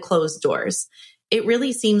doors and the closed doors. It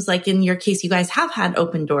really seems like in your case, you guys have had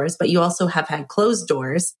open doors, but you also have had closed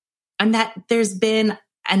doors, and that there's been,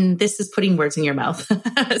 and this is putting words in your mouth.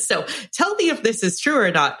 So tell me if this is true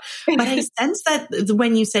or not. But I sense that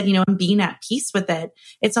when you said, being at peace with it,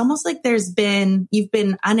 it's almost like you've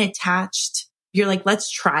been unattached. You're like,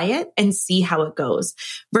 let's try it and see how it goes,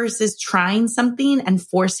 versus trying something and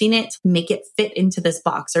forcing it to make it fit into this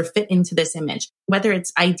box or fit into this image, whether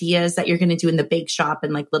it's ideas that you're going to do in the bake shop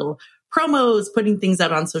and like little promos, putting things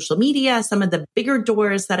out on social media, some of the bigger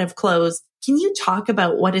doors that have closed. Can you talk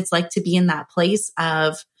about what it's like to be in that place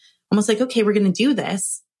of almost like, okay, we're going to do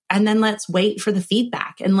this, and then let's wait for the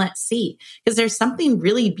feedback and let's see? Because there's something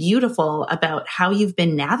really beautiful about how you've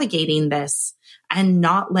been navigating this and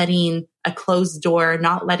not letting a closed door,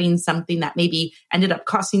 not letting something that maybe ended up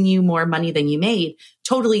costing you more money than you made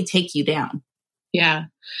totally take you down. Yeah.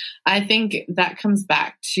 I think that comes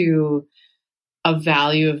back to a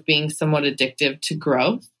value of being somewhat addictive to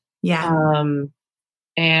growth. Yeah.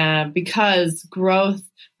 And because growth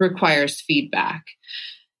requires feedback,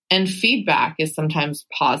 and feedback is sometimes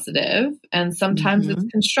positive and sometimes it's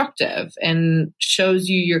constructive and shows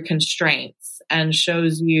you your constraints and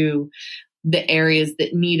shows you the areas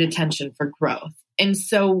that need attention for growth. And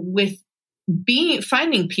so with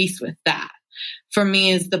finding peace with that, for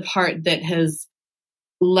me, is the part that has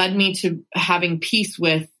led me to having peace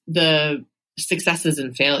with the successes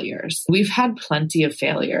and failures. We've had plenty of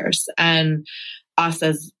failures, and us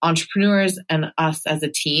as entrepreneurs and us as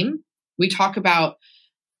a team, we talk about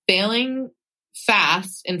failing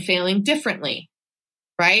fast and failing differently,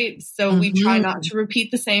 right? So we try not to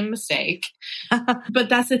repeat the same mistake. But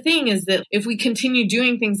that's the thing, is that if we continue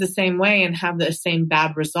doing things the same way and have the same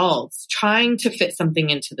bad results, trying to fit something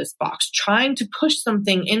into this box, trying to push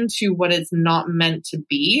something into what it's not meant to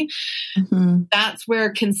be, that's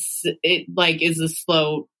where it like is a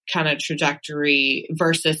slow kind of trajectory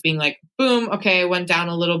versus being like, boom, okay, I went down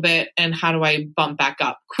a little bit, and how do I bump back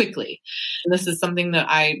up quickly? And this is something that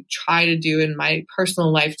I try to do in my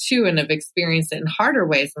personal life too, and have experienced it in harder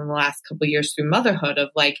ways in the last couple of years through motherhood, of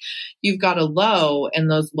like, you've got a low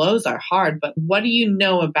and those lows are hard, but what do you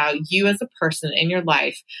know about you as a person in your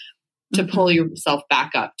life to pull yourself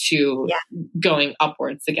back up to going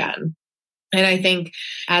upwards again? And I think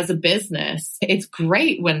as a business, it's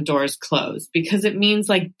great when doors close because it means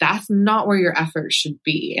like that's not where your effort should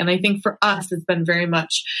be. And I think for us, it's been very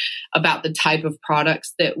much about the type of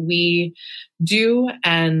products that we do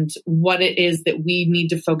and what it is that we need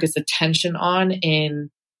to focus attention on in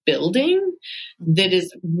building that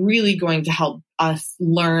is really going to help us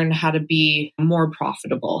learn how to be more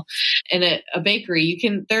profitable. And at a bakery,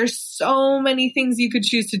 there's so many things you could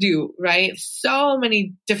choose to do, right? So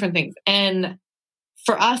many different things. And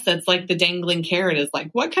for us, that's like the dangling carrot is like,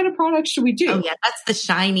 what kind of products should we do? Oh yeah, that's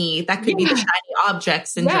that could be the shiny object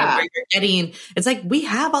syndrome where you're getting, it's like, we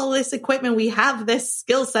have all this equipment, we have this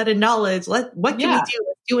skill set and knowledge. What can we do?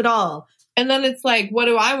 Let's do it all. And then it's like, what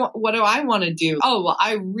do I want to do? Oh, well,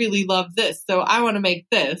 I really love this, so I want to make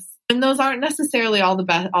this. And those aren't necessarily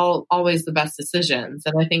always the best decisions.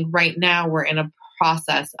 And I think right now we're in a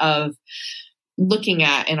process of looking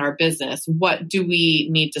at in our business, what do we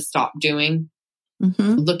need to stop doing?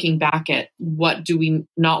 Mm-hmm. Looking back at what do we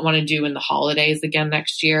not want to do in the holidays again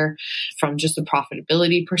next year from just a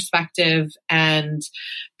profitability perspective, and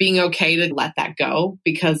being okay to let that go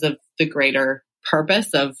because of the greater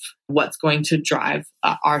purpose of what's going to drive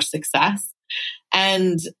our success.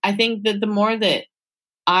 And I think that the more that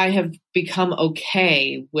I have become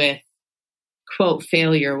okay with quote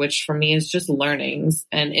failure, which for me is just learnings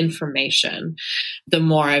and information, the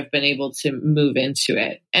more I've been able to move into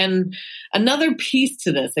it. And another piece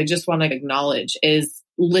to this I just want to acknowledge is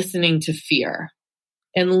listening to fear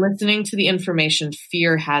and listening to the information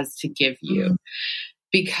fear has to give you,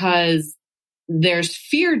 because there's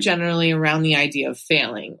fear generally around the idea of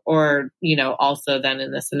failing, or, also then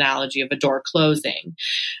in this analogy of a door closing.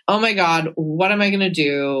 Oh my God, what am I going to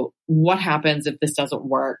do? What happens if this doesn't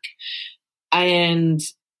work? And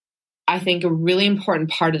I think a really important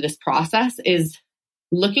part of this process is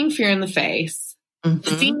looking fear in the face,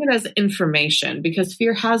 seeing it as information, because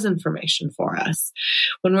fear has information for us.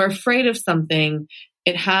 When we're afraid of something,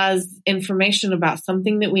 it has information about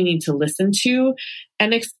something that we need to listen to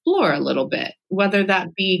and explore a little bit, whether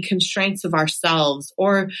that be constraints of ourselves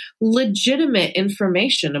or legitimate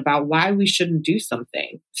information about why we shouldn't do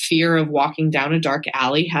something. Fear of walking down a dark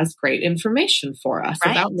alley has great information for us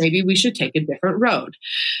about maybe we should take a different road.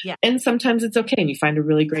 Yeah. And sometimes it's okay and you find a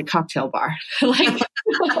really great cocktail bar. That's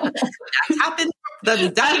happened. That's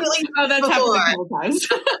definitely happened a couple times.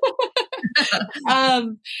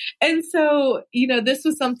 And so, this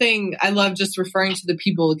was something I love just referring to the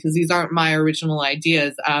people because these aren't my original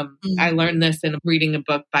ideas. I learned this in reading a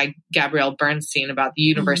book by Gabrielle Bernstein about the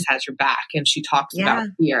universe has your back. And she talks about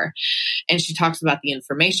fear, and she talks about the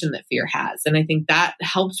information that fear has. And I think that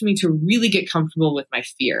helped me to really get comfortable with my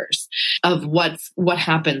fears of what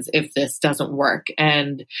happens if this doesn't work.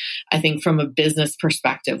 And I think from a business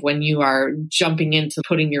perspective, when you are jumping into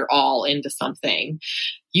putting your all into something,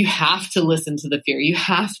 you have to listen to the fear. You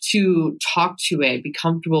have to talk to it, be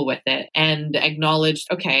comfortable with it, and acknowledge,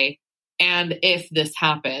 okay, and if this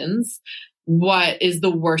happens, what is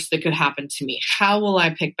the worst that could happen to me? How will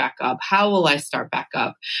I pick back up? How will I start back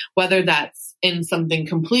up? Whether that's in something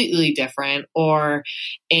completely different or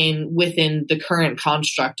within the current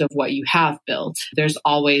construct of what you have built, there's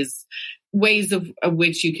always ways of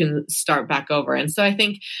which you can start back over. And so I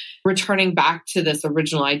think returning back to this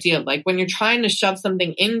original idea of like when you're trying to shove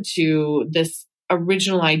something into this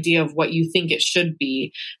original idea of what you think it should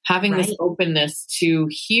be, having this openness to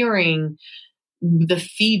hearing the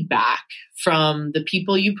feedback from the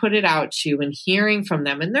people you put it out to and hearing from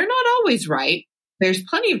them. And they're not always right. There's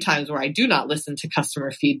plenty of times where I do not listen to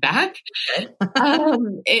customer feedback.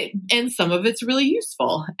 And some of it's really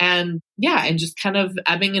useful. And just kind of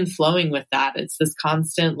ebbing and flowing with that. It's this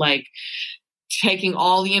constant, like, taking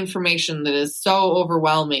all the information that is so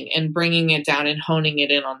overwhelming and bringing it down and honing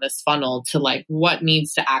it in on this funnel to like what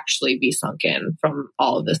needs to actually be sunk in from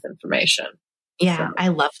all of this information. Yeah, I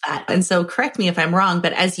love that. And so correct me if I'm wrong,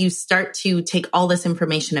 but as you start to take all this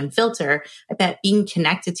information and filter, I bet being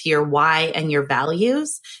connected to your why and your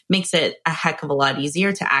values makes it a heck of a lot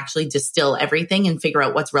easier to actually distill everything and figure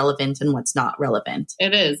out what's relevant and what's not relevant.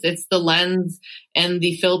 It is. It's the lens and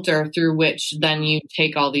the filter through which then you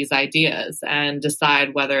take all these ideas and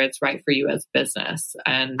decide whether it's right for you as a business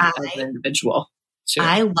and as an individual. Sure.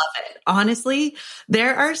 I love it. Honestly,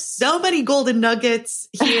 there are so many golden nuggets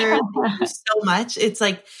here. Thank you so much. It's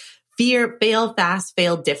like fail fast,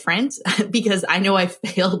 fail different, because I know I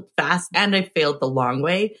failed fast and I failed the long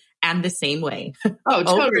way and the same way. Oh,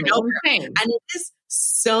 totally. And over. And it is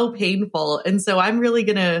so painful. And so I'm really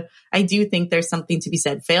I do think there's something to be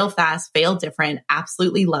said. Fail fast, fail different.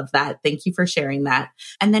 Absolutely love that. Thank you for sharing that.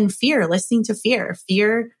 And then fear, listening to fear.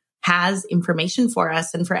 Fear has information for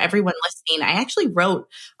us. And for everyone listening, I actually wrote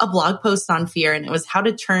a blog post on fear, and it was how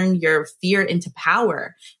to turn your fear into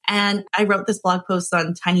power. And I wrote this blog post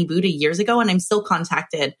on Tiny Buddha years ago, and I'm still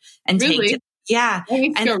contacted and Really? tagged. Yeah. I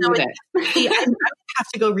need to go read it. I have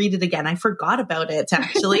to go read it again. I forgot about it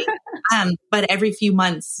actually. But every few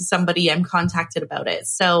months, I'm contacted about it.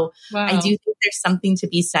 So Wow. I do think there's something to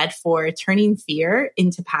be said for turning fear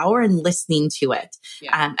into power and listening to it,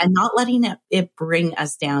 and not letting it bring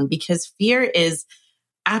us down, because fear is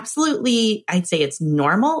absolutely, I'd say it's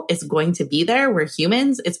normal. It's going to be there. We're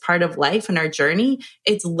humans. It's part of life and our journey.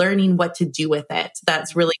 It's learning what to do with it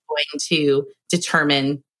that's really going to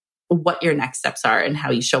determine what your next steps are and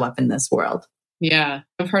how you show up in this world. Yeah.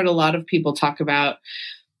 I've heard a lot of people talk about,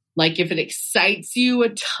 like, if it excites you a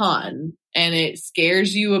ton and it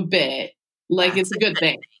scares you a bit, like, it's a good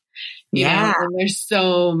thing. You know? And there's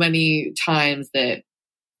so many times that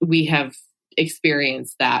we have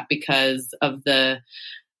experienced that because of the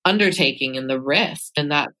undertaking and the risk.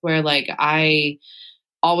 And that's where, like, I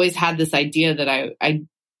always had this idea that I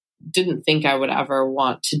didn't think I would ever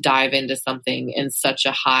want to dive into something in such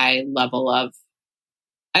a high level of,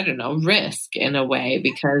 I don't know, risk in a way,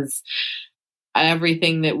 because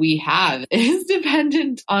everything that we have is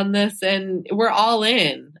dependent on this, and we're all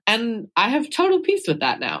in. And I have total peace with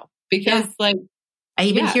that now, because like, I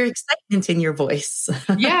even hear excitement in your voice.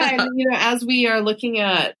 And you know, as we are looking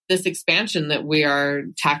at this expansion that we are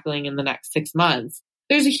tackling in the next 6 months,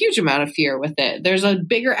 there's a huge amount of fear with it. There's a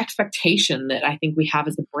bigger expectation that I think we have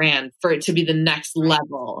as a brand for it to be the next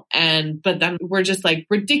level. But then we're just like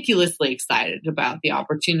ridiculously excited about the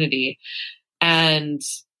opportunity and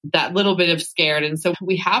that little bit of scared. And so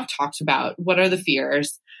we have talked about what are the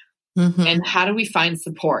fears and how do we find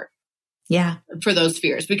support for those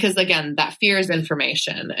fears? Because again, that fear is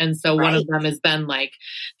information. And so one of them has been like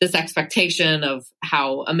this expectation of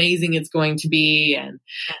how amazing it's going to be, and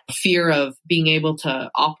fear of being able to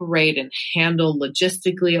operate and handle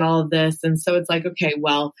logistically all of this. And so it's like, okay,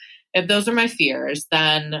 well, if those are my fears,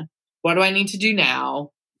 then what do I need to do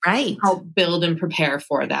now? Help build and prepare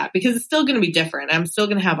for that, because it's still going to be different. I'm still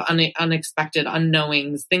going to have unexpected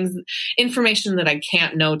unknowings, things, information that I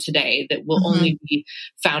can't know today that will only be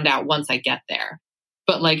found out once I get there.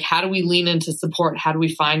 But like, how do we lean into support? How do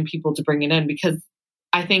we find people to bring it in? Because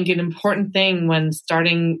I think an important thing when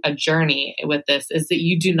starting a journey with this is that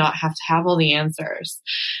you do not have to have all the answers.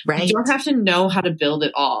 You don't have to know how to build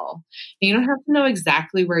it all. You don't have to know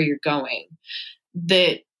exactly where you're going.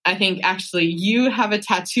 That I think actually you have a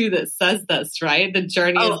tattoo that says this, right? The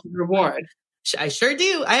journey is the reward. I sure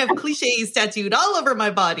do. I have cliches tattooed all over my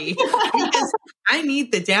body because I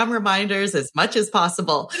need the damn reminders as much as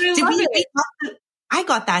possible. I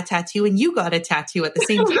got that tattoo and you got a tattoo at the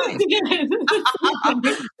same time.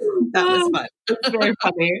 That was fun. It's very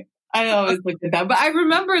funny. I always look at that. But I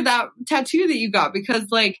remember that tattoo that you got because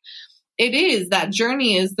like, it is, that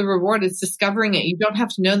journey is the reward. It's discovering it. You don't have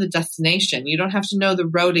to know the destination. You don't have to know the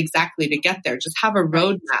road exactly to get there. Just have a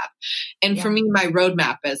roadmap. And for me, my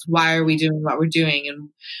roadmap is why are we doing what we're doing? And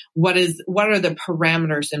what are the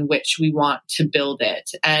parameters in which we want to build it?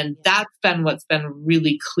 And that's been what's been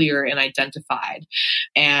really clear and identified.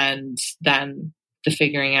 And then the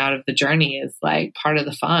figuring out of the journey is like part of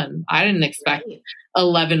the fun. I didn't expect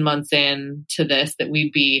 11 months into this that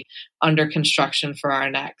we'd be under construction for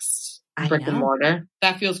our next brick and mortar.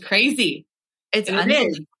 That feels crazy. It's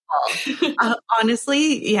unbelievable.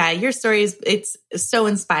 Honestly, your story it's so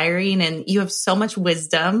inspiring, and you have so much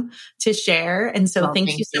wisdom to share. And so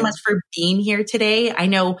thank you so much for being here today. I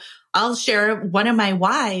know I'll share one of my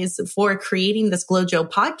whys for creating this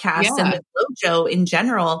GlowJo podcast and the GlowJo in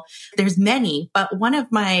general. There's many, but one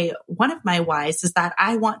of my whys is that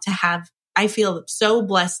I feel so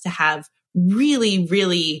blessed to have really,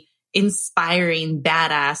 really inspiring,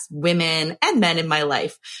 badass women and men in my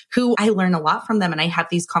life who I learn a lot from them, and I have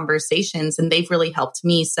these conversations and they've really helped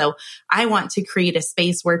me. So I want to create a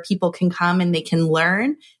space where people can come and they can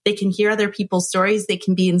learn, they can hear other people's stories, they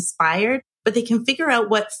can be inspired, but they can figure out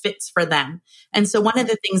what fits for them. And so one of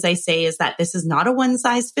the things I say is that this is not a one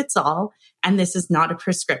size fits all, and this is not a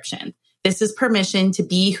prescription. This is permission to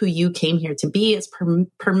be who you came here to be. It's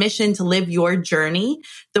permission to live your journey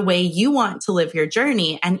the way you want to live your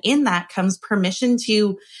journey. And in that comes permission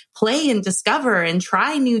to play and discover and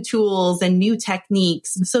try new tools and new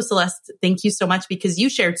techniques. So Celeste, thank you so much, because you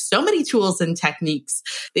shared so many tools and techniques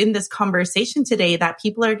in this conversation today that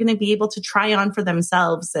people are going to be able to try on for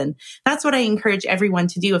themselves. And that's what I encourage everyone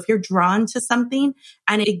to do. If you're drawn to something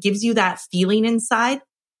and it gives you that feeling inside,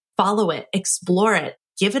 follow it, explore it.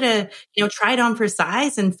 give it try it on for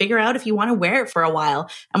size and figure out if you want to wear it for a while.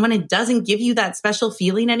 And when it doesn't give you that special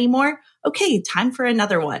feeling anymore, okay, time for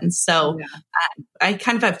another one. So I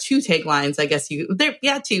kind of have two taglines, I guess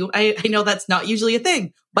two. I know that's not usually a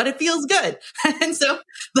thing, but it feels good. And so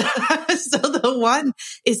the one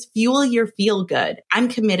is fuel your feel good. I'm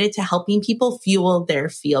committed to helping people fuel their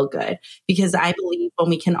feel good because I believe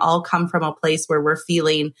when we can all come from a place where we're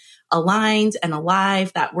feeling aligned and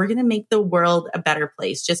alive, that we're going to make the world a better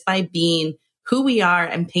place just by being who we are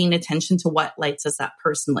and paying attention to what lights us up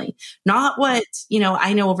personally. Not what,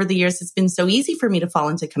 I know over the years, it's been so easy for me to fall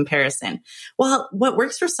into comparison. Well, what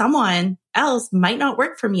works for someone else might not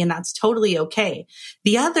work for me, and that's totally okay.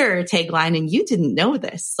 The other tagline, and you didn't know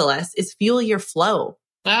this, Celeste, is fuel your flow.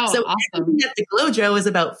 Wow, so awesome. Everything at the Glow Joe is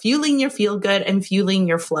about fueling your feel good and fueling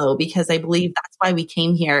your flow, because I believe that's why we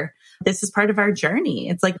came here. This is part of our journey.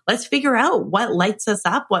 It's like, let's figure out what lights us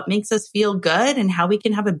up, what makes us feel good, and how we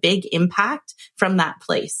can have a big impact from that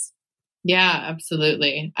place. Yeah,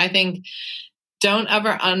 absolutely. I think don't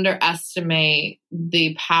ever underestimate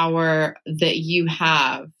the power that you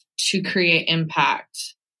have to create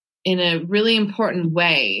impact in a really important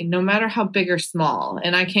way, no matter how big or small.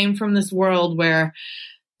 And I came from this world where,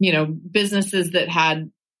 businesses that had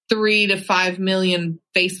 3 to 5 million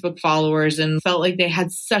Facebook followers and felt like they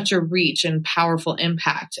had such a reach and powerful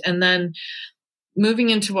impact. And then moving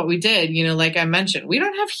into what we did, like I mentioned, we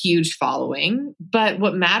don't have huge following, but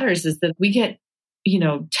what matters is that we get,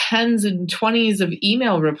 tens and 20s of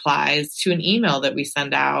email replies to an email that we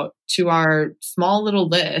send out to our small little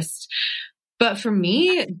list. But for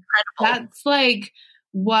me, that's like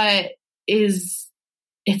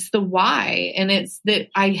it's the why. And it's that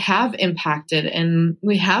I have impacted and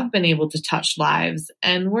we have been able to touch lives,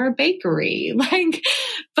 and we're a bakery.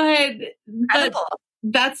 But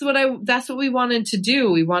that's what we wanted to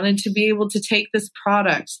do. We wanted to be able to take this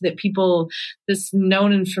product that people, this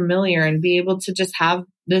known and familiar, and be able to just have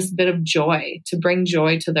this bit of joy, to bring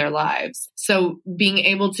joy to their lives. So being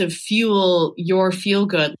able to fuel your feel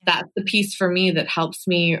good, that's the piece for me that helps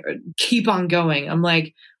me keep on going. I'm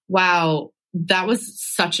like, wow, that was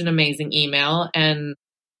such an amazing email, and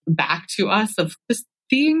back to us of just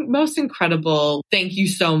the most incredible, thank you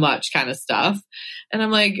so much kind of stuff. And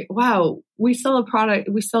I'm like, wow, we sell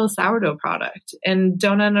a sourdough product, and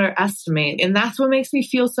don't underestimate. And that's what makes me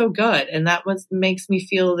feel so good. And that makes me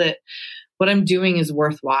feel that what I'm doing is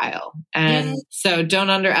worthwhile. And so don't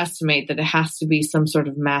underestimate that it has to be some sort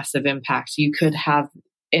of massive impact. You could have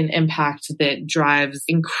an impact that drives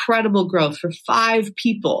incredible growth for 5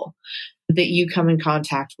 people that you come in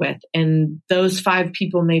contact with. And those 5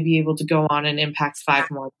 people may be able to go on and impact 5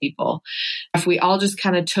 more people. If we all just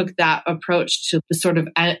kind of took that approach to the sort of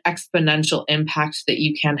exponential impact that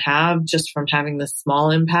you can have just from having this small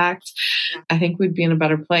impact, I think we'd be in a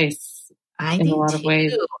better place. In a lot of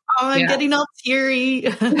ways. Oh, I'm getting all teary.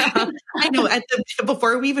 I know.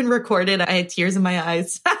 Before we even recorded, I had tears in my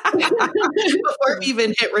eyes before we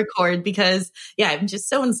even hit record, because I'm just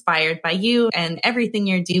so inspired by you and everything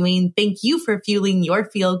you're doing. Thank you for fueling your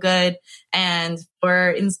feel good and for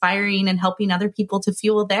inspiring and helping other people to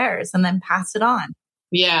fuel theirs and then pass it on.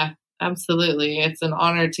 Yeah, absolutely. It's an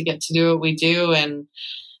honor to get to do what we do and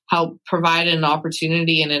help provide an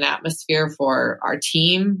opportunity and an atmosphere for our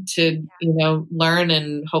team to, learn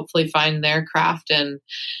and hopefully find their craft and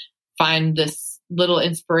find this little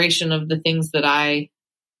inspiration of the things that I,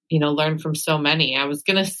 learned from so many. I was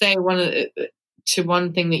going to say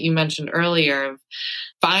one thing that you mentioned earlier, of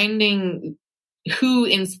finding who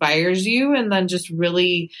inspires you and then just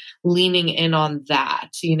really leaning in on that,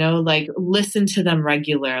 listen to them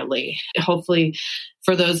regularly. Hopefully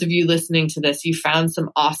for those of you listening to this, you found some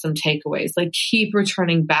awesome takeaways. Keep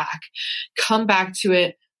returning back, come back to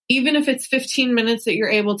it. Even if it's 15 minutes that you're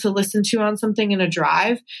able to listen to on something in a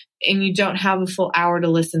drive and you don't have a full hour to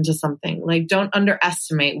listen to something, don't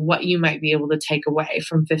underestimate what you might be able to take away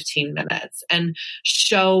from 15 minutes and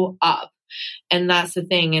show up. And that's the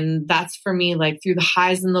thing. And that's for me, through the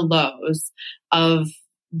highs and the lows of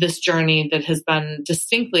this journey that has been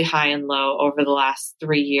distinctly high and low over the last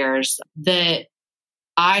 3 years, that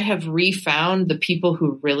I have refound the people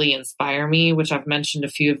who really inspire me, which I've mentioned a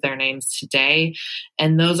few of their names today.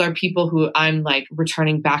 And those are people who I'm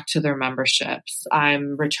returning back to their memberships.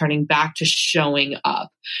 I'm returning back to showing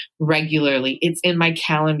up regularly. It's in my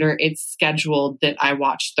calendar. It's scheduled that I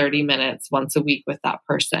watch 30 minutes once a week with that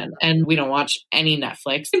person. And we don't watch any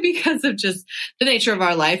Netflix because of just the nature of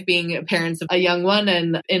our life, being parents of a young one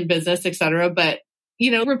and in business, etc. But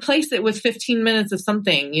replace it with 15 minutes of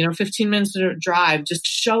something, 15 minutes to drive, just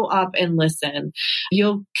show up and listen.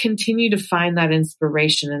 You'll continue to find that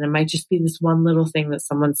inspiration. And it might just be this one little thing that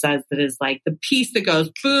someone says that is like the piece that goes,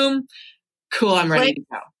 boom, cool, I'm ready to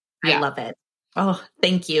go. Yeah. I love it. Oh,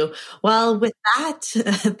 thank you. Well, with that,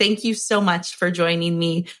 thank you so much for joining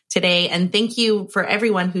me today. And thank you for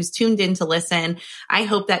everyone who's tuned in to listen. I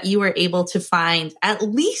hope that you were able to find at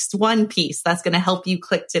least one piece that's going to help you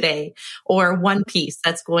click today, or one piece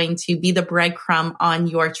that's going to be the breadcrumb on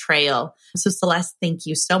your trail. So Celeste, thank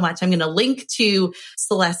you so much. I'm going to link to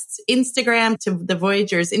Celeste's Instagram, to the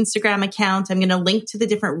Voyager's Instagram account. I'm going to link to the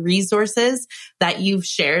different resources that you've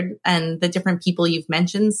shared and the different people you've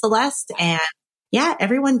mentioned, Celeste. And yeah,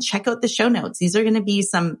 everyone check out the show notes. These are going to be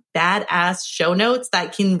some badass show notes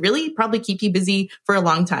that can really probably keep you busy for a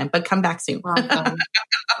long time, but come back soon. Awesome.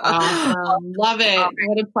 Love it.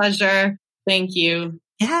 What a pleasure. Thank you.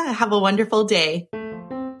 Yeah. Have a wonderful day.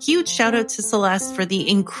 Huge shout out to Celeste for the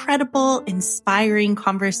incredible, inspiring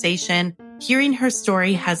conversation. Hearing her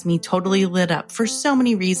story has me totally lit up for so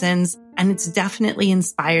many reasons, and it's definitely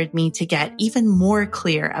inspired me to get even more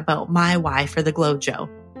clear about my why for the Glow Joe.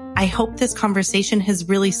 I hope this conversation has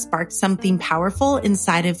really sparked something powerful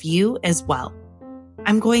inside of you as well.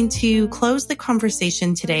 I'm going to close the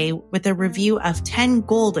conversation today with a review of 10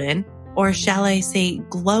 golden, or shall I say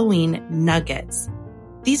glowing nuggets.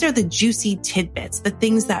 These are the juicy tidbits, the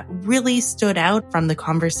things that really stood out from the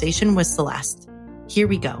conversation with Celeste. Here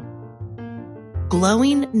we go.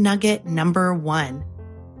 Glowing nugget number 1.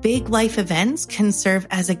 Big life events can serve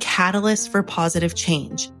as a catalyst for positive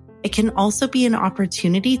change. It can also be an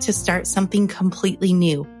opportunity to start something completely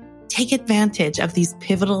new. Take advantage of these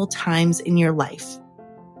pivotal times in your life.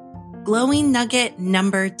 Glowing nugget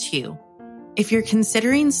number 2. If you're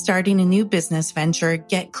considering starting a new business venture,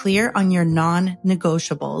 get clear on your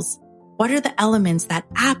non-negotiables. What are the elements that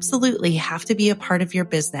absolutely have to be a part of your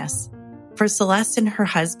business? For Celeste and her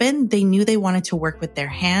husband, they knew they wanted to work with their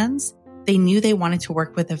hands. They knew they wanted to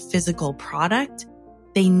work with a physical product.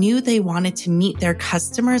 They knew they wanted to meet their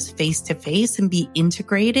customers face to face and be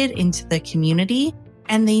integrated into the community.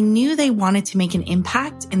 And they knew they wanted to make an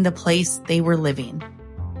impact in the place they were living.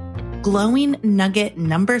 Glowing nugget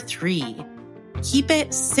number 3. Keep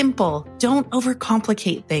it simple. Don't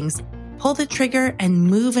overcomplicate things. Pull the trigger and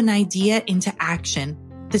move an idea into action.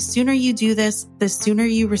 The sooner you do this, the sooner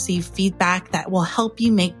you receive feedback that will help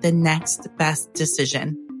you make the next best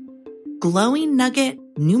decision. Glowing nugget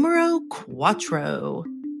numero 4.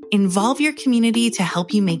 Involve your community to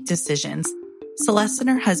help you make decisions. Celeste and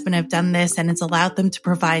her husband have done this, and it's allowed them to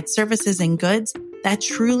provide services and goods that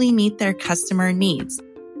truly meet their customer needs.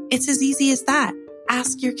 It's as easy as that.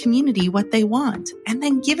 Ask your community what they want and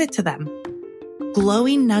then give it to them.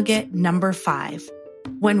 Glowing nugget number 5.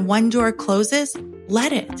 When one door closes,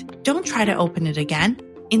 let it. Don't try to open it again.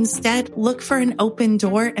 Instead, look for an open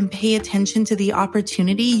door and pay attention to the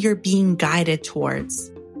opportunity you're being guided towards.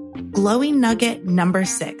 Glowing nugget number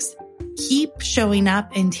 6. Keep showing up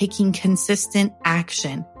and taking consistent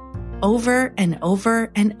action over and over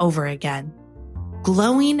and over again.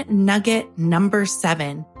 Glowing nugget number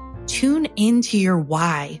 7. Tune into your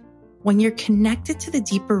why. When you're connected to the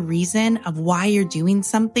deeper reason of why you're doing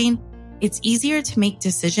something, it's easier to make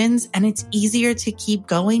decisions and it's easier to keep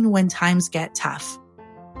going when times get tough.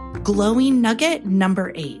 Glowing nugget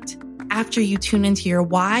number 8. After you tune into your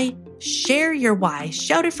why, share your why.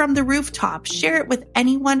 Shout it from the rooftop. Share it with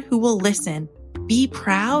anyone who will listen. Be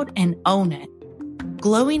proud and own it.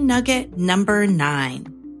 Glowing nugget number 9.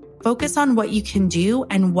 Focus on what you can do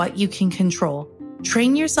and what you can control.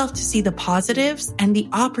 Train yourself to see the positives and the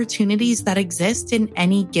opportunities that exist in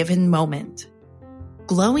any given moment.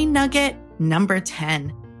 Glowing nugget number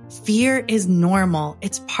 10. Fear is normal.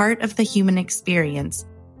 It's part of the human experience.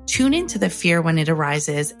 Tune into the fear when it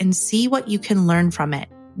arises and see what you can learn from it.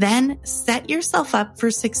 Then set yourself up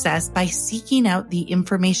for success by seeking out the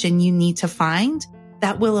information you need to find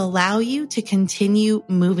that will allow you to continue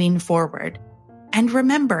moving forward. And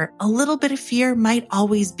remember, a little bit of fear might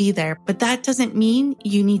always be there, but that doesn't mean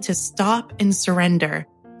you need to stop and surrender.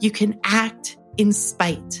 You can act in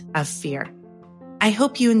spite of fear. I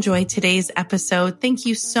hope you enjoyed today's episode. Thank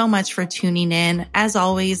you so much for tuning in. As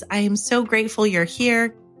always, I am so grateful you're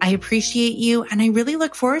here. I appreciate you, and I really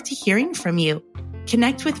look forward to hearing from you.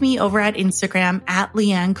 Connect with me over at Instagram at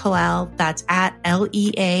Leanne Kallal. That's at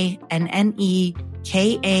LeanneKallal.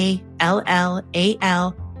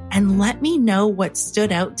 And let me know what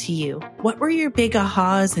stood out to you. What were your big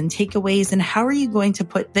ahas and takeaways, and how are you going to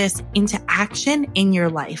put this into action in your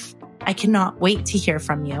life? I cannot wait to hear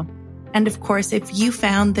from you. And of course, if you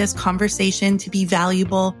found this conversation to be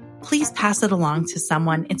valuable, please pass it along to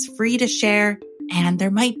someone. It's free to share, and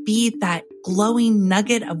there might be that glowing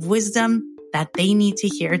nugget of wisdom that they need to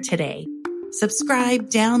hear today. Subscribe,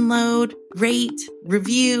 download, rate,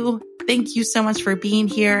 review. Thank you so much for being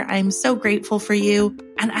here. I'm so grateful for you,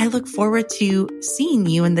 and I look forward to seeing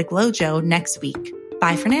you in the Glow Joe next week.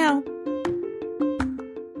 Bye for now.